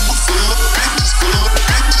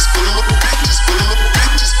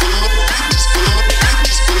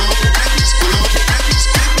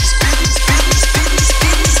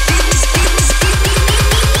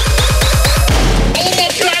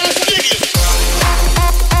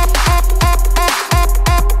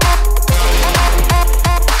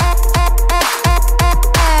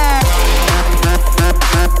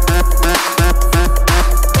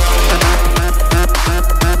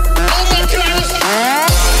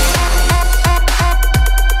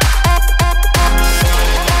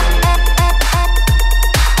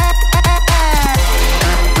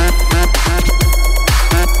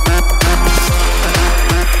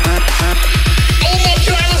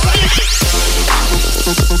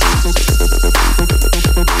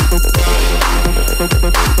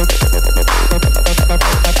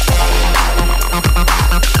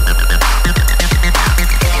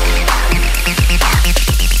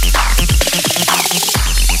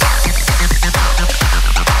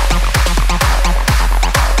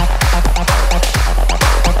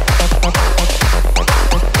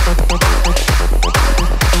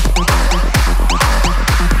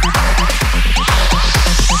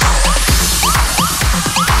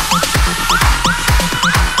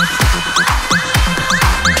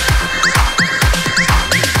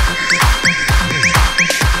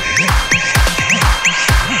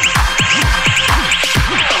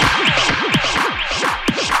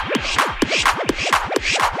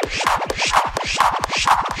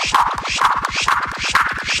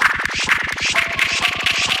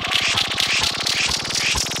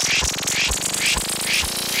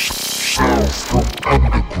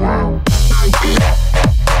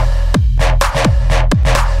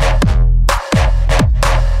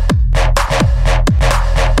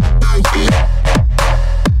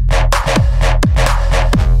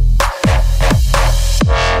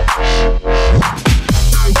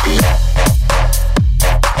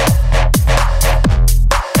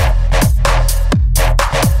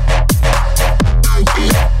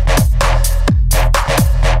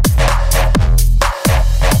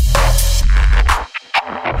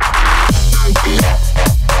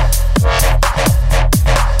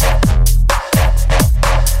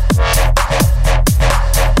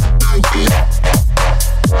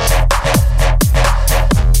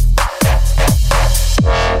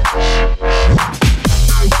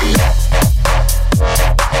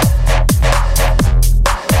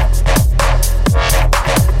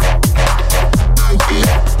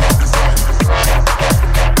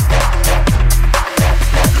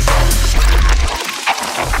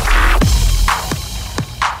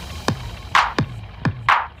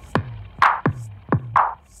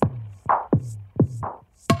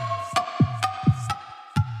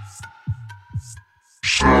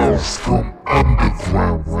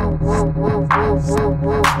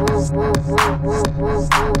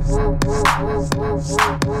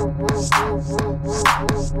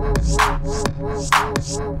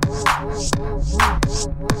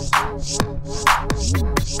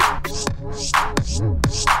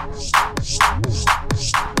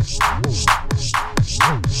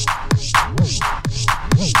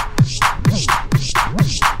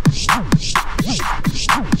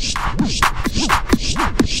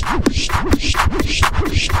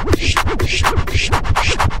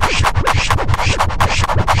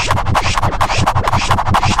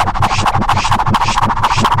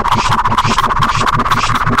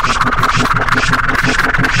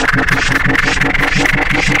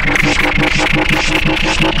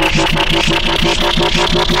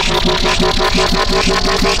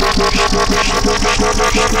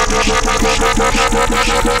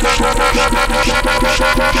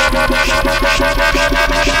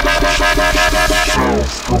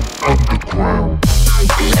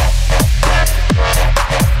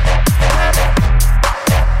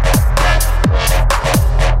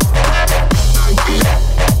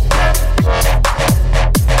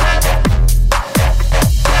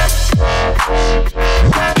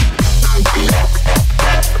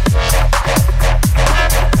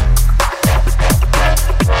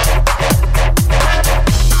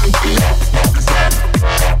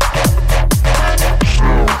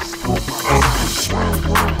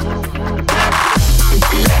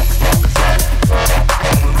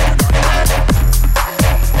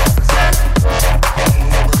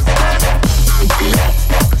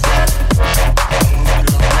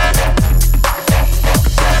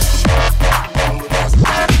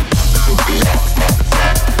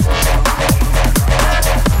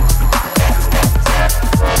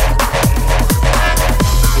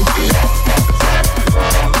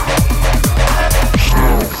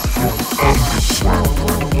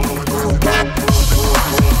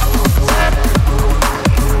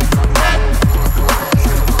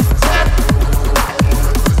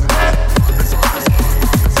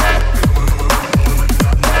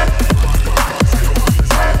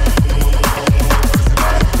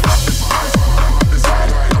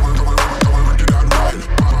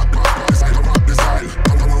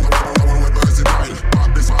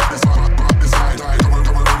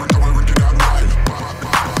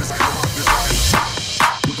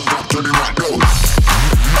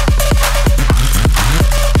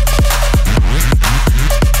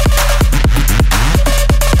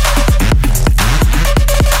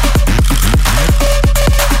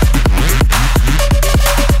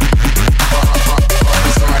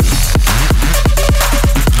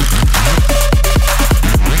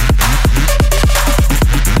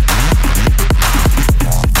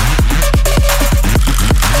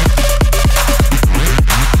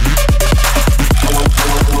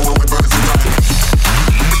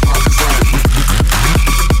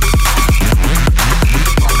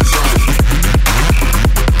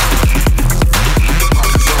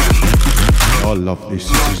 I love this.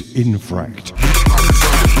 This is Infrakt.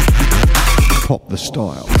 Pop the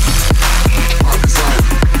style.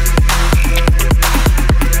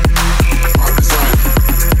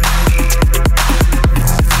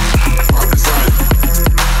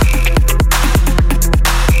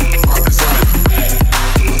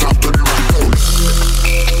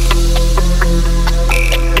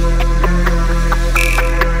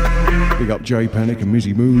 Big up J Panic and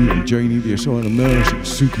Mizzy Moo and Janie the Asylum Nurse and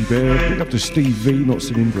Suki Bear. Big up to Steve V, not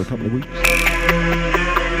seen him for a couple of weeks.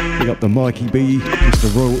 Big up to Mikey B,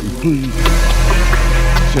 Mr. Royalty Crew.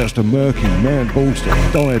 Shouts to Murky, Man Bolster,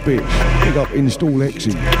 Die Bitch. Big up Install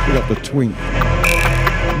Exy. Big up to Twink,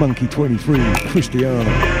 Monkey 23,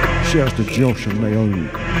 Christiana. Shouts to Josh and Naomi.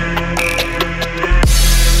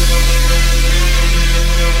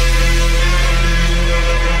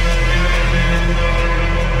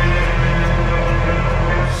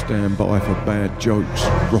 Stand by for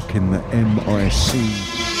Badjokes, rocking the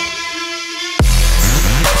MIC.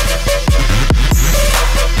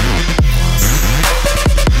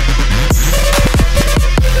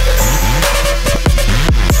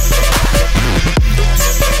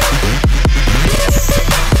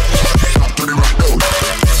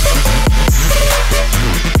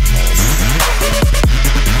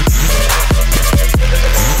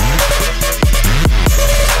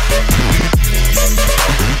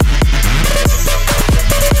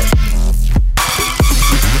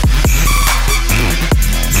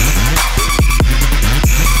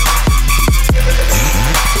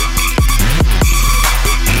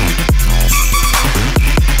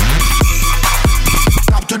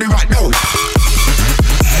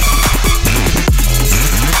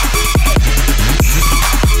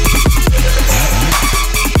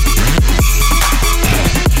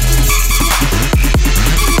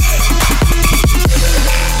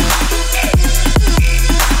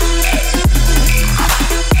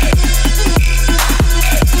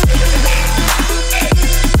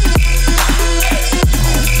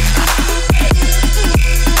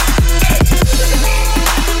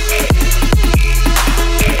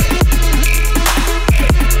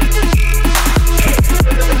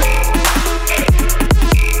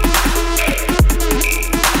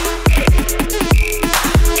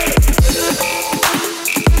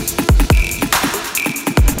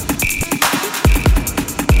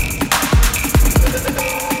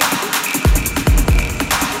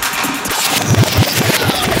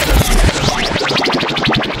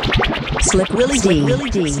 Willie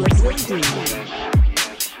D.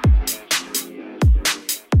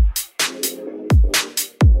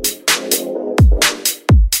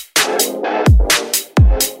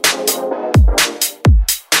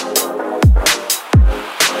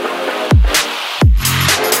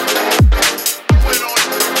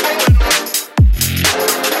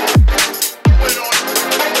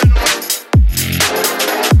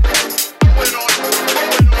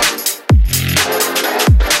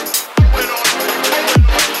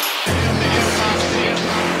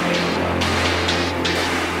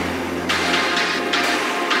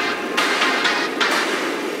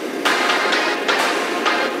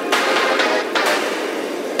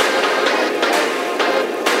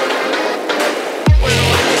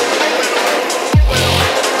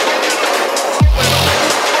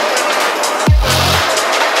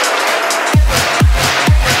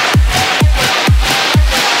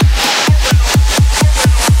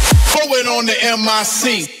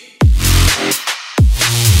 MIC.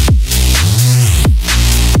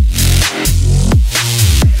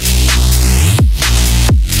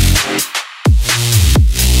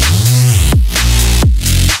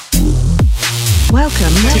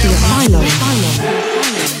 Welcome to the Asylum.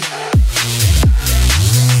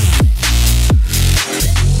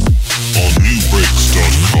 On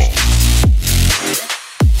newbreaks.com.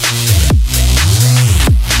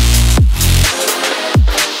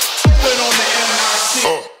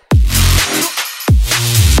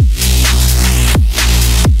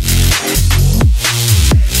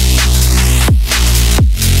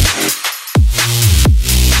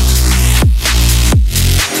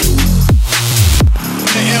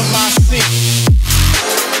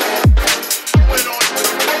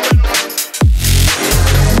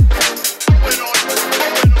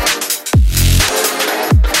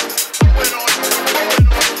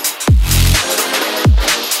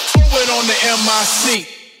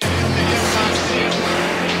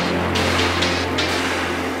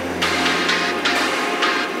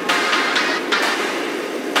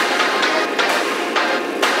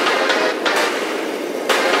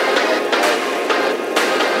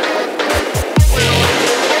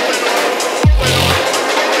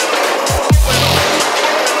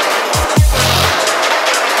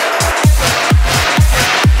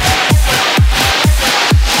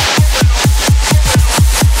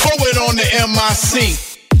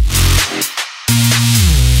 MIC.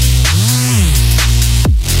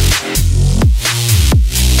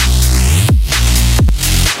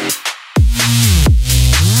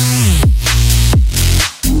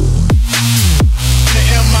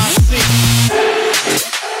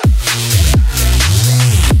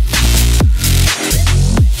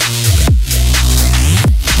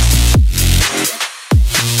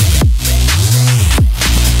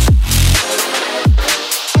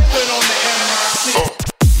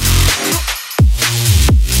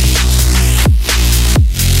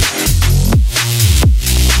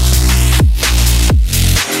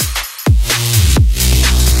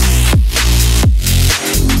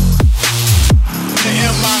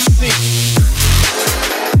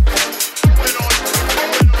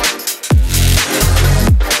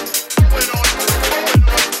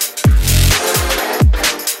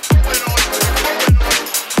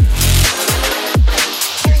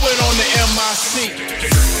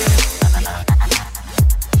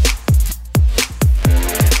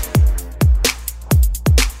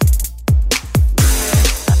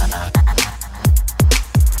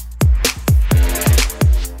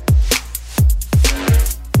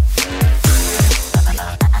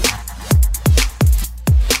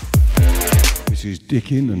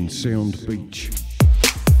 Dickin and Sound Beach.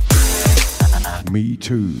 Me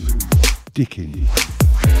too. Dickin.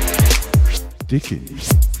 Dickin.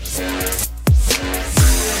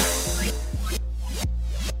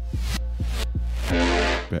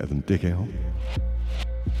 Better than Dick Out.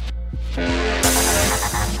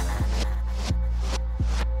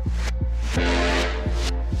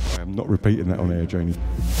 I am not repeating that on air, Janie.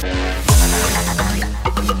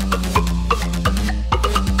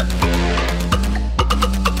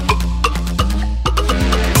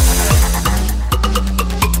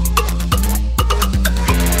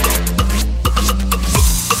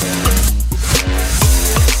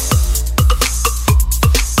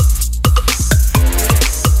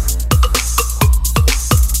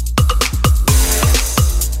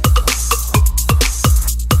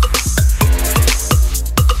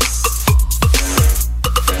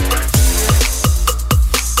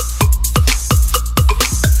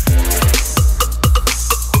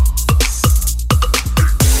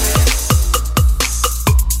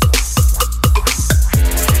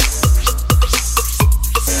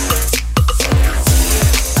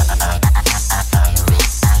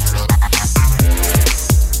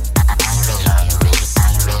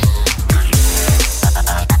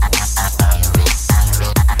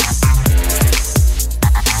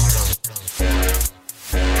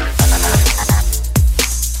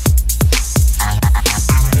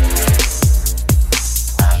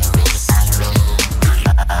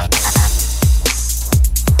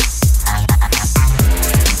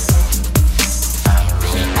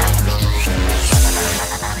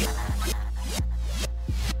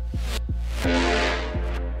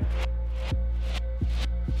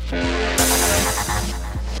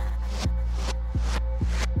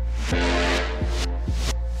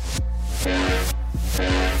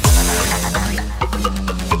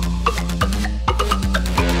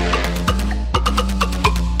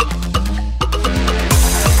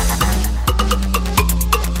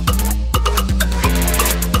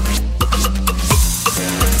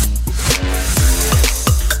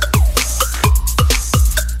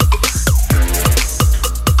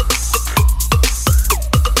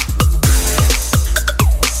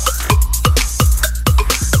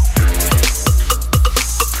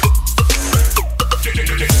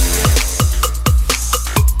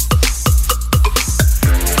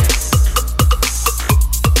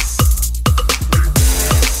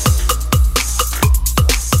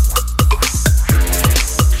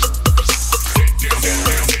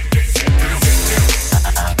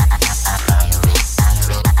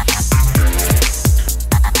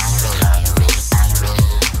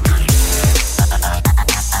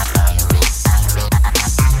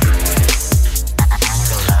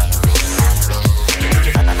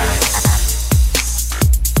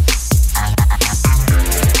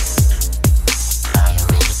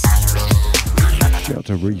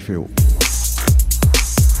 Refill.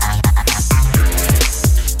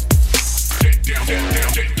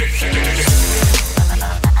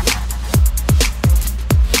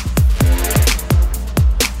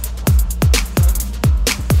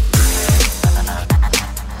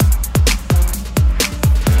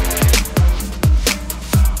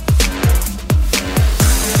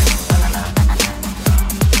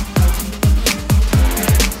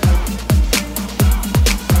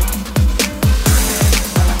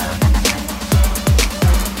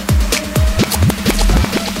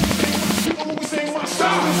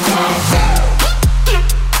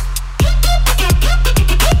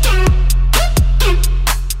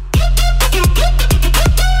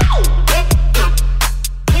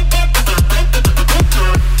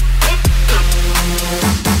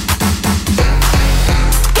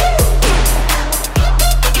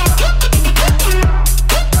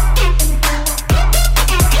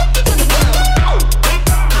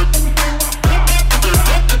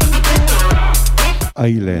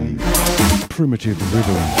 Aylen, Primitive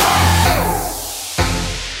Rhythm.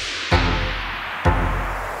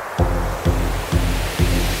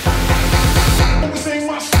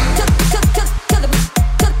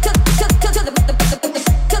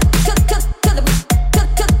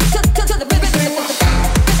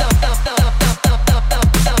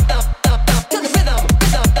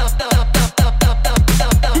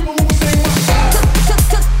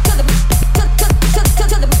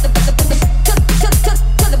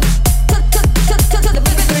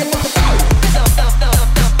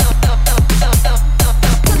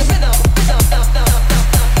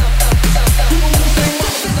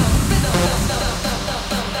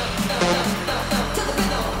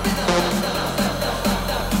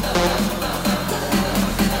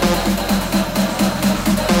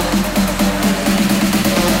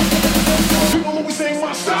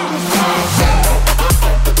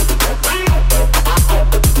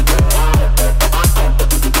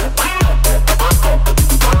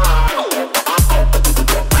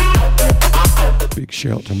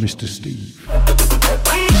 Shout to Mr. Steve.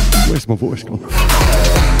 Where's my voice gone?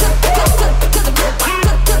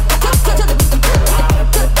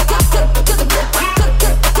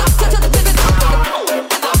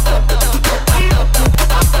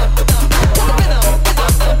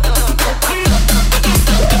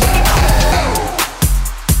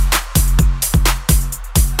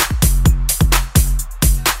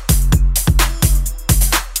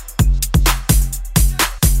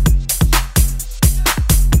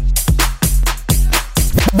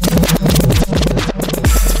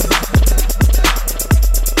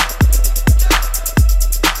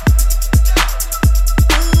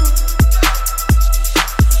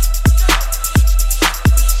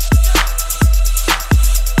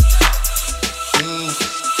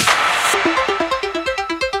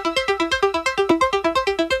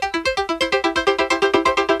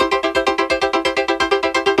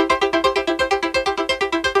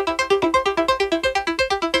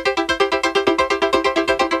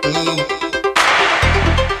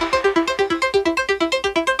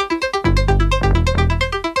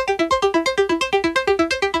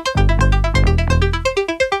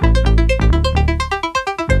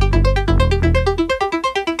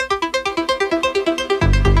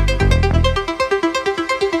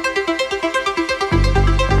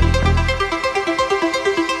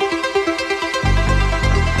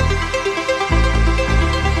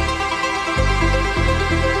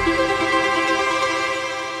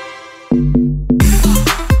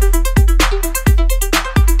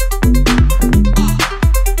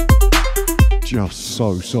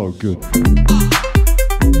 So good.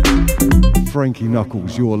 Frankie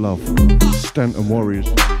Knuckles, Your Love, Stanton Warriors,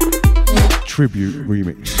 Tribute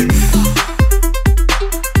Remix.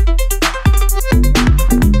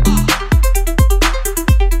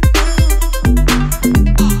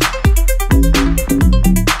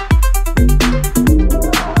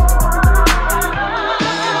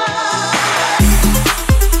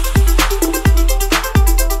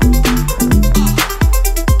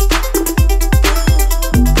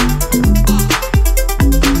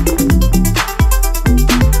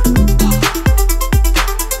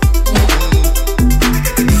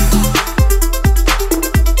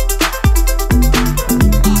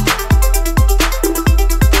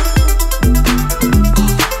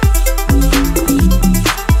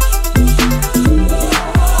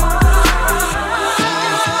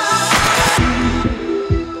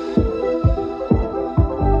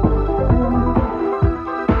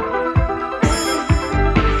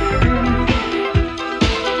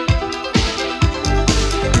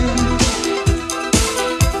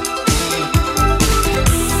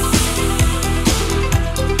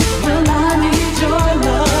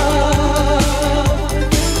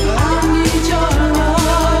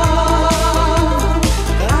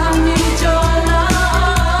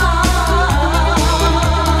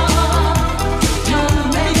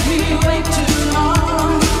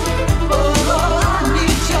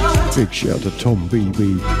 Big shout to Tom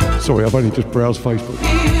BB. Sorry, I've only just browsed Facebook.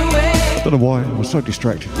 I don't know why, I was so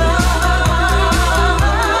distracted.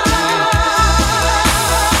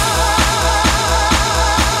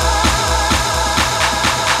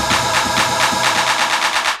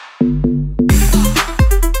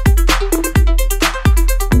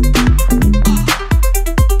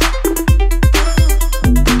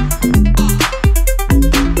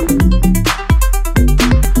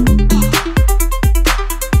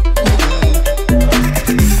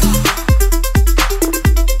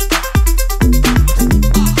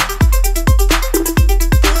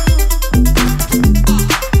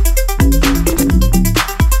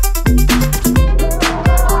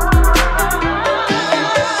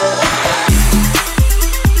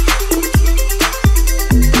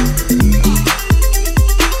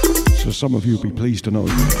 some of you will be pleased to know,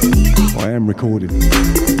 I am recording.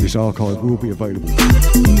 This archive will be available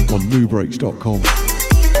on newbreaks.com.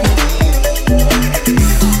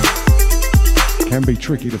 Can be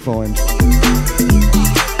tricky to find.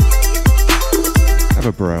 Have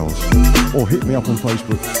a browse or hit me up on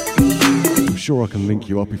Facebook. I'm sure I can link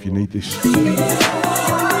you up if you need this.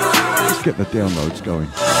 Let's get the downloads going.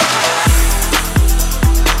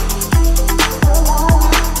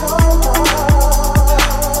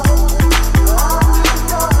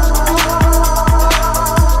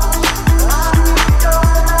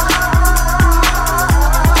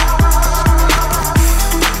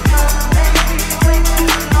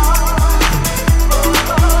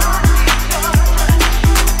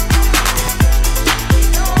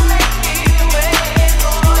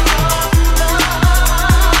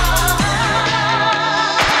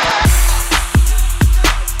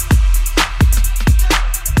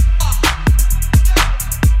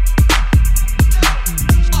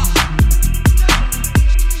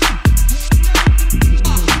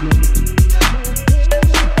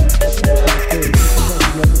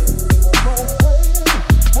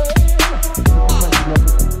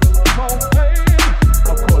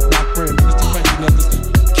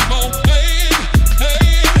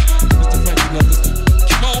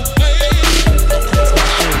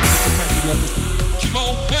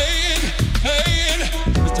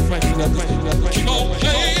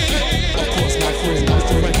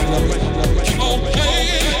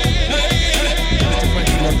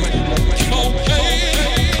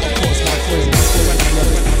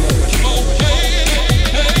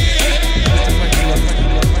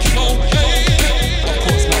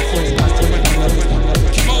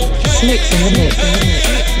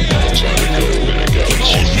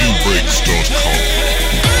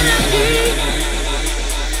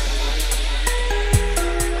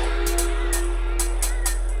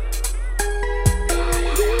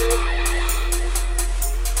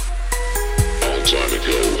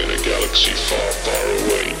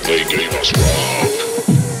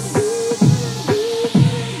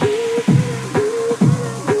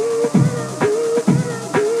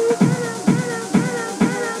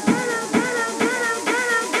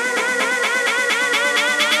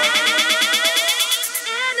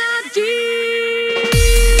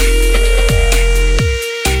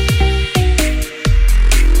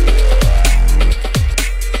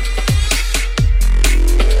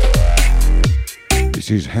 This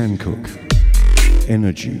is Hankook.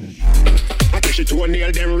 Energy. I push it to a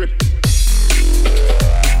nail, then rip.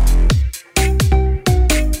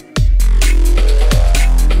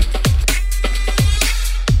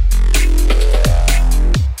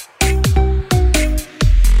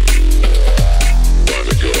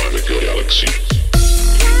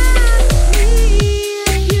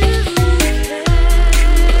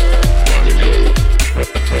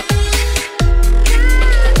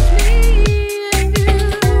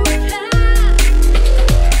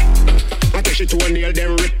 To a nail,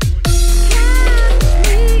 then rip.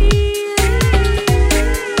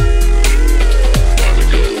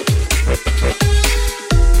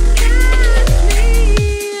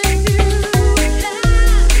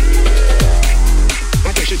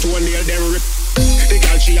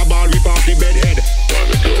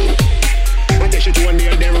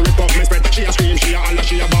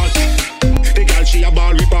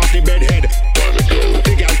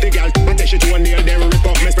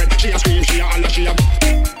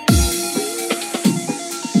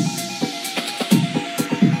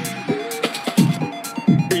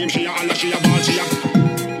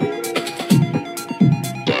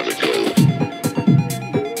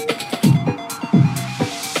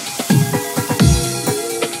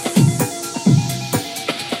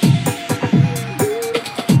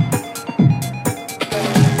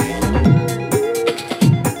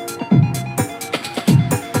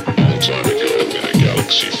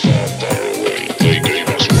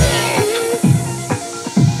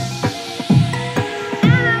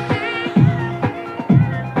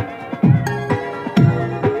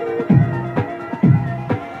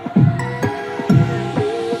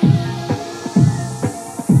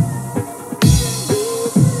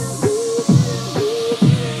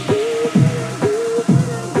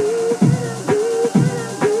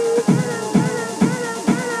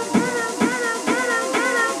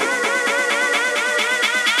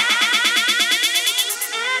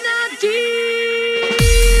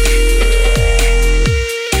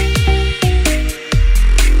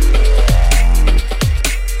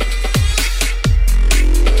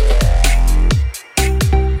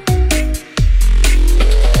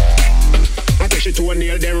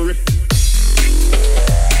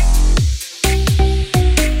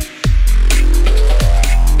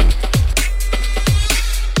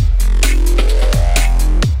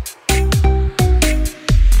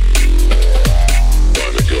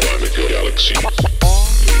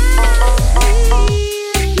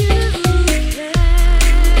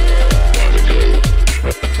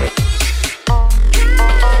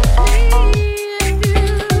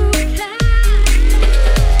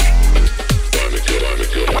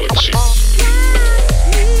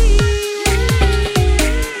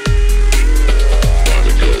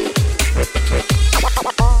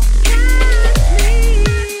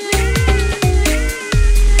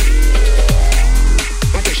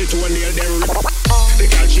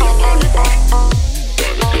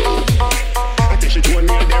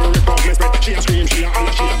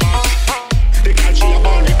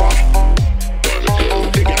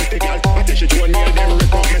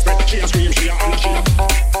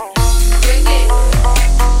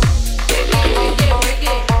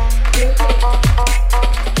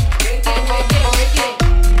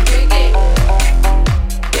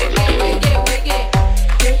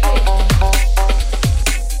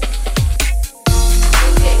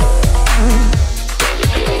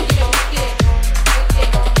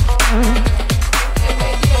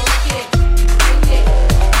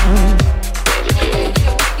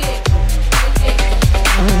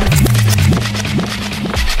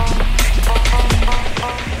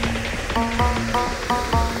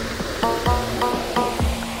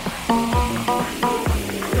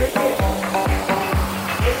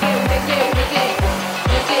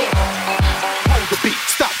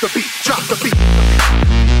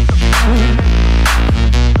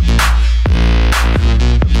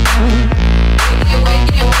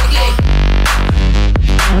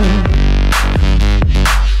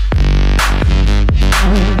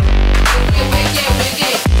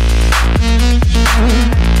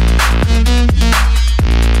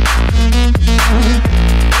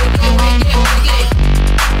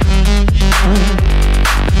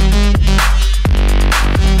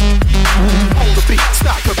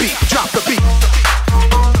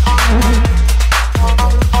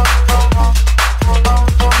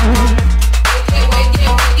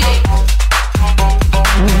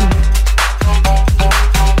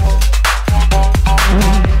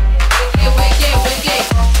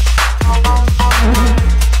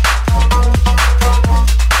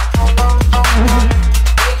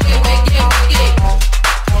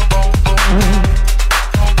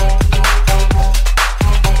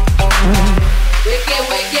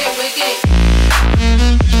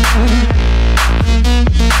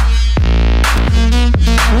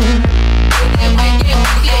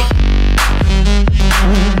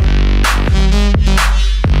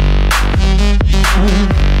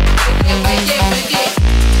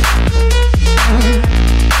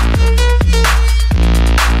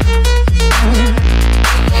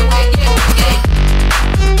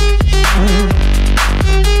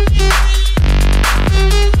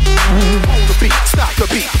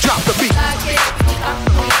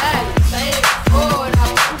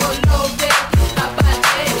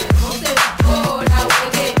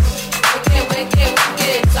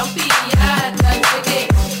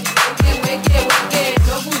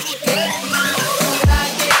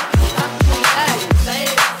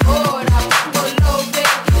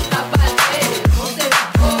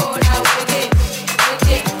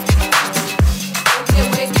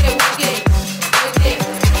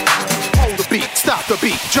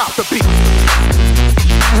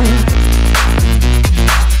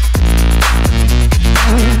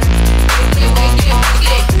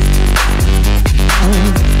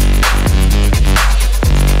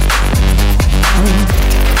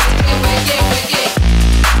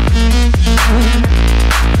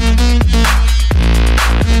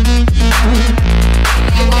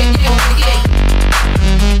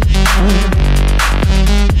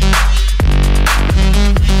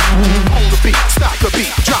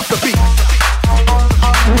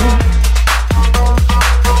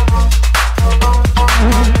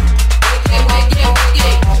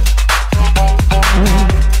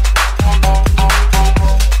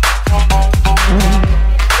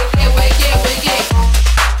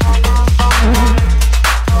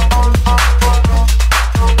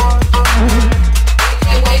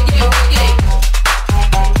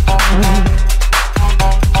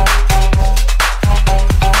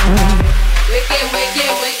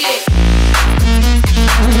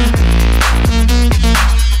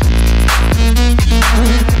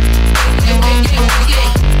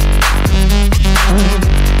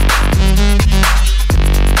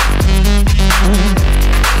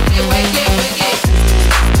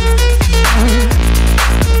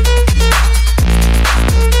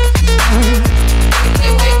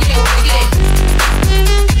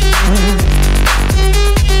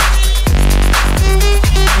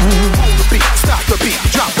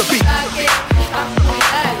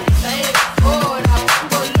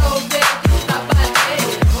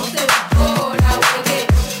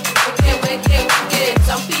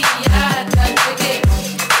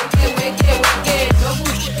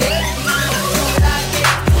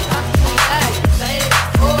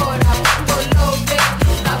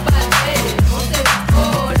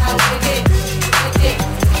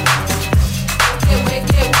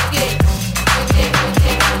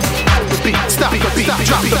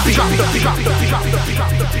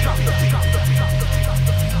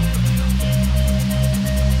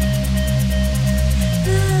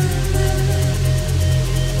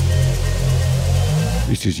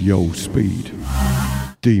 This is Yo Speed,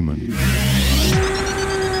 Demon.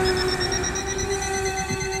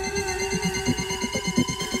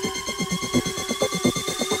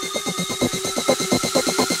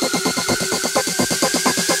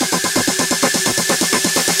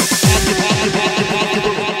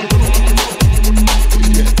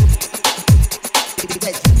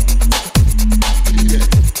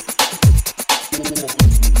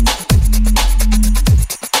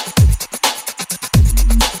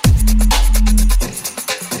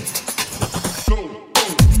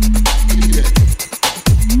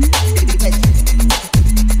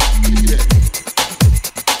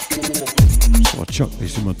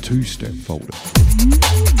 Two-step folder.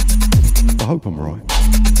 I hope I'm right.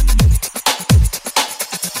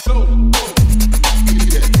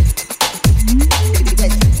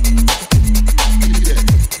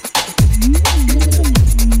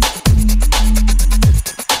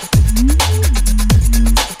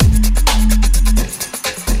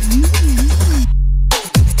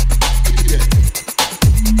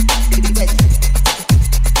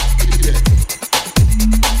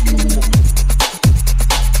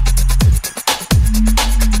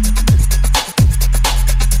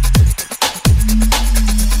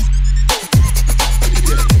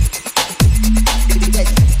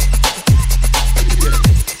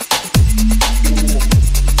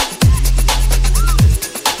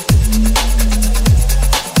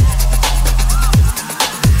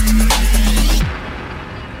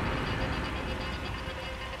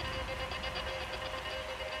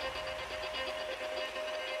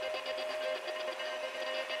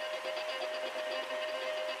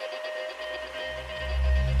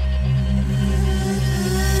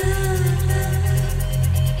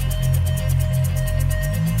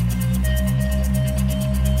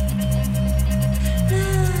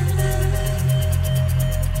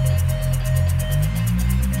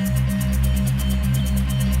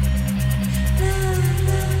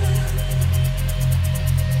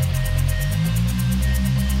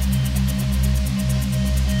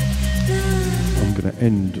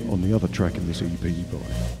 End on the other track in this EP by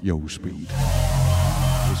Yo Speed.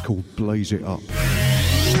 It's called Blaze It Up.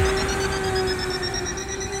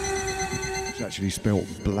 It's actually spelled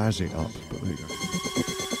Blaze It Up, but there you go.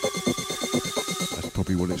 That's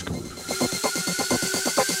probably what it's called.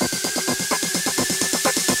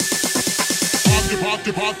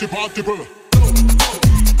 Party, party, party, party.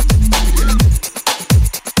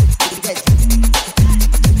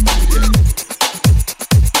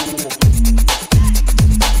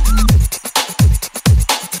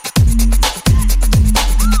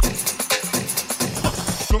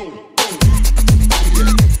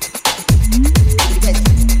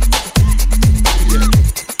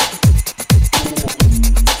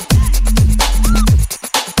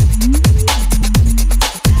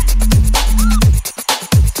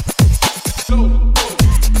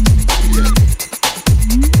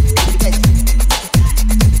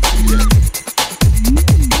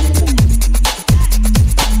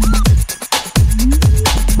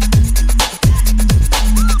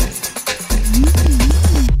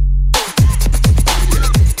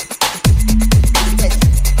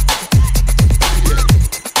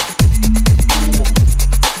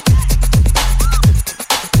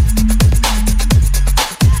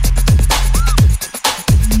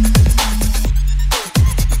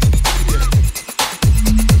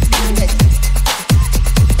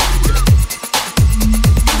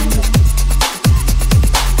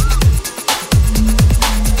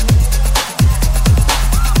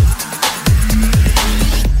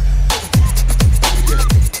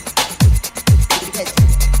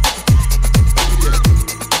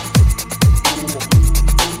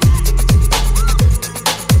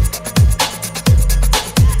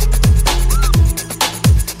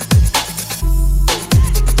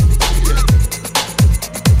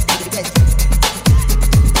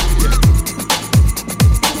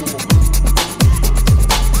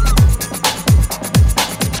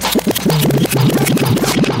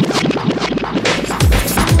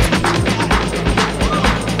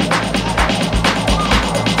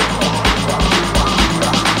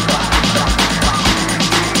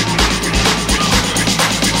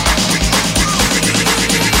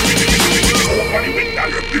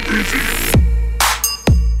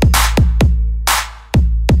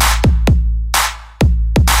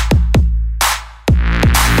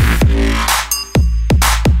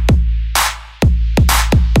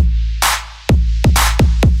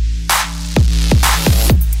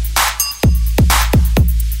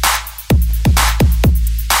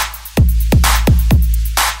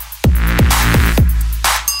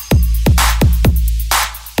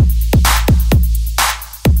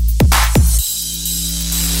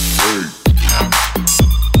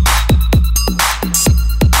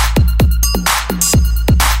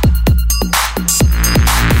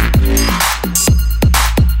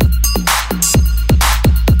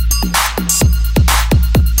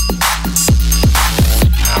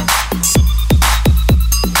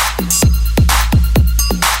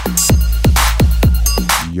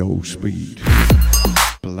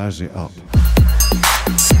 does it up.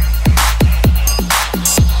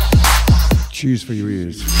 Cheers for your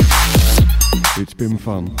ears. It's been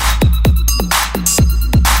fun.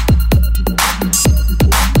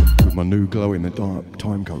 With my new glow in the dark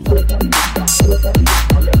time code.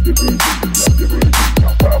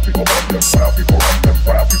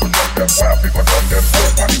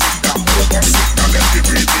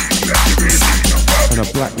 And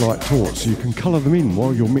a black light torch so you can colour them in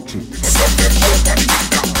while you're mixing.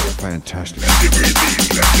 Fantastic.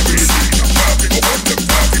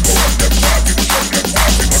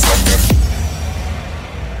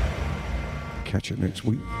 Catch it next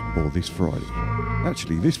week or this Friday.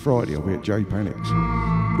 Actually, this Friday I'll be at J Panic's,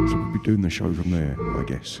 so we'll be doing the show from there, I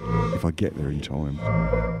guess, if I get there in time,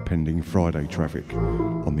 pending Friday traffic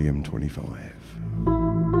on the M25.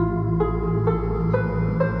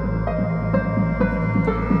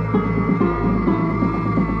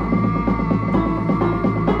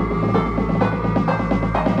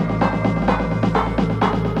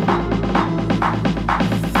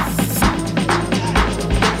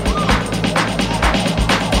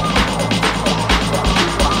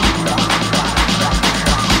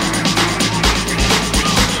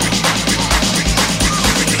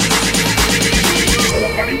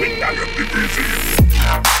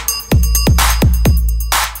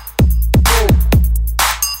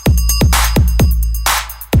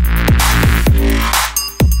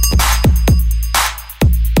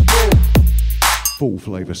 Full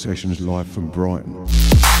flavour sessions live from Brighton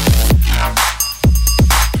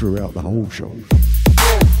throughout the whole show.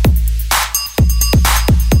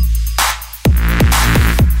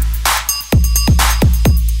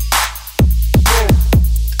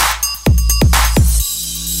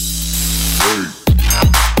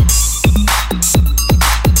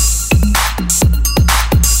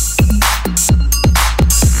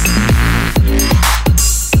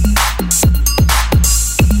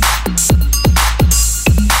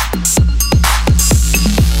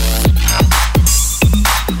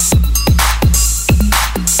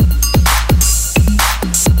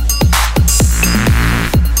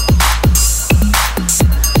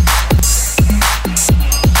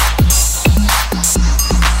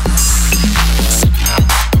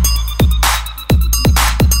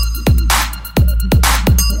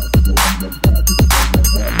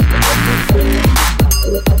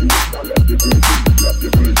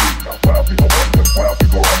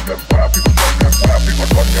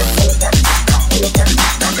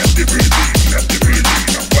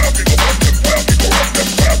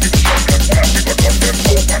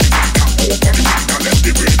 Let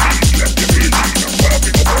the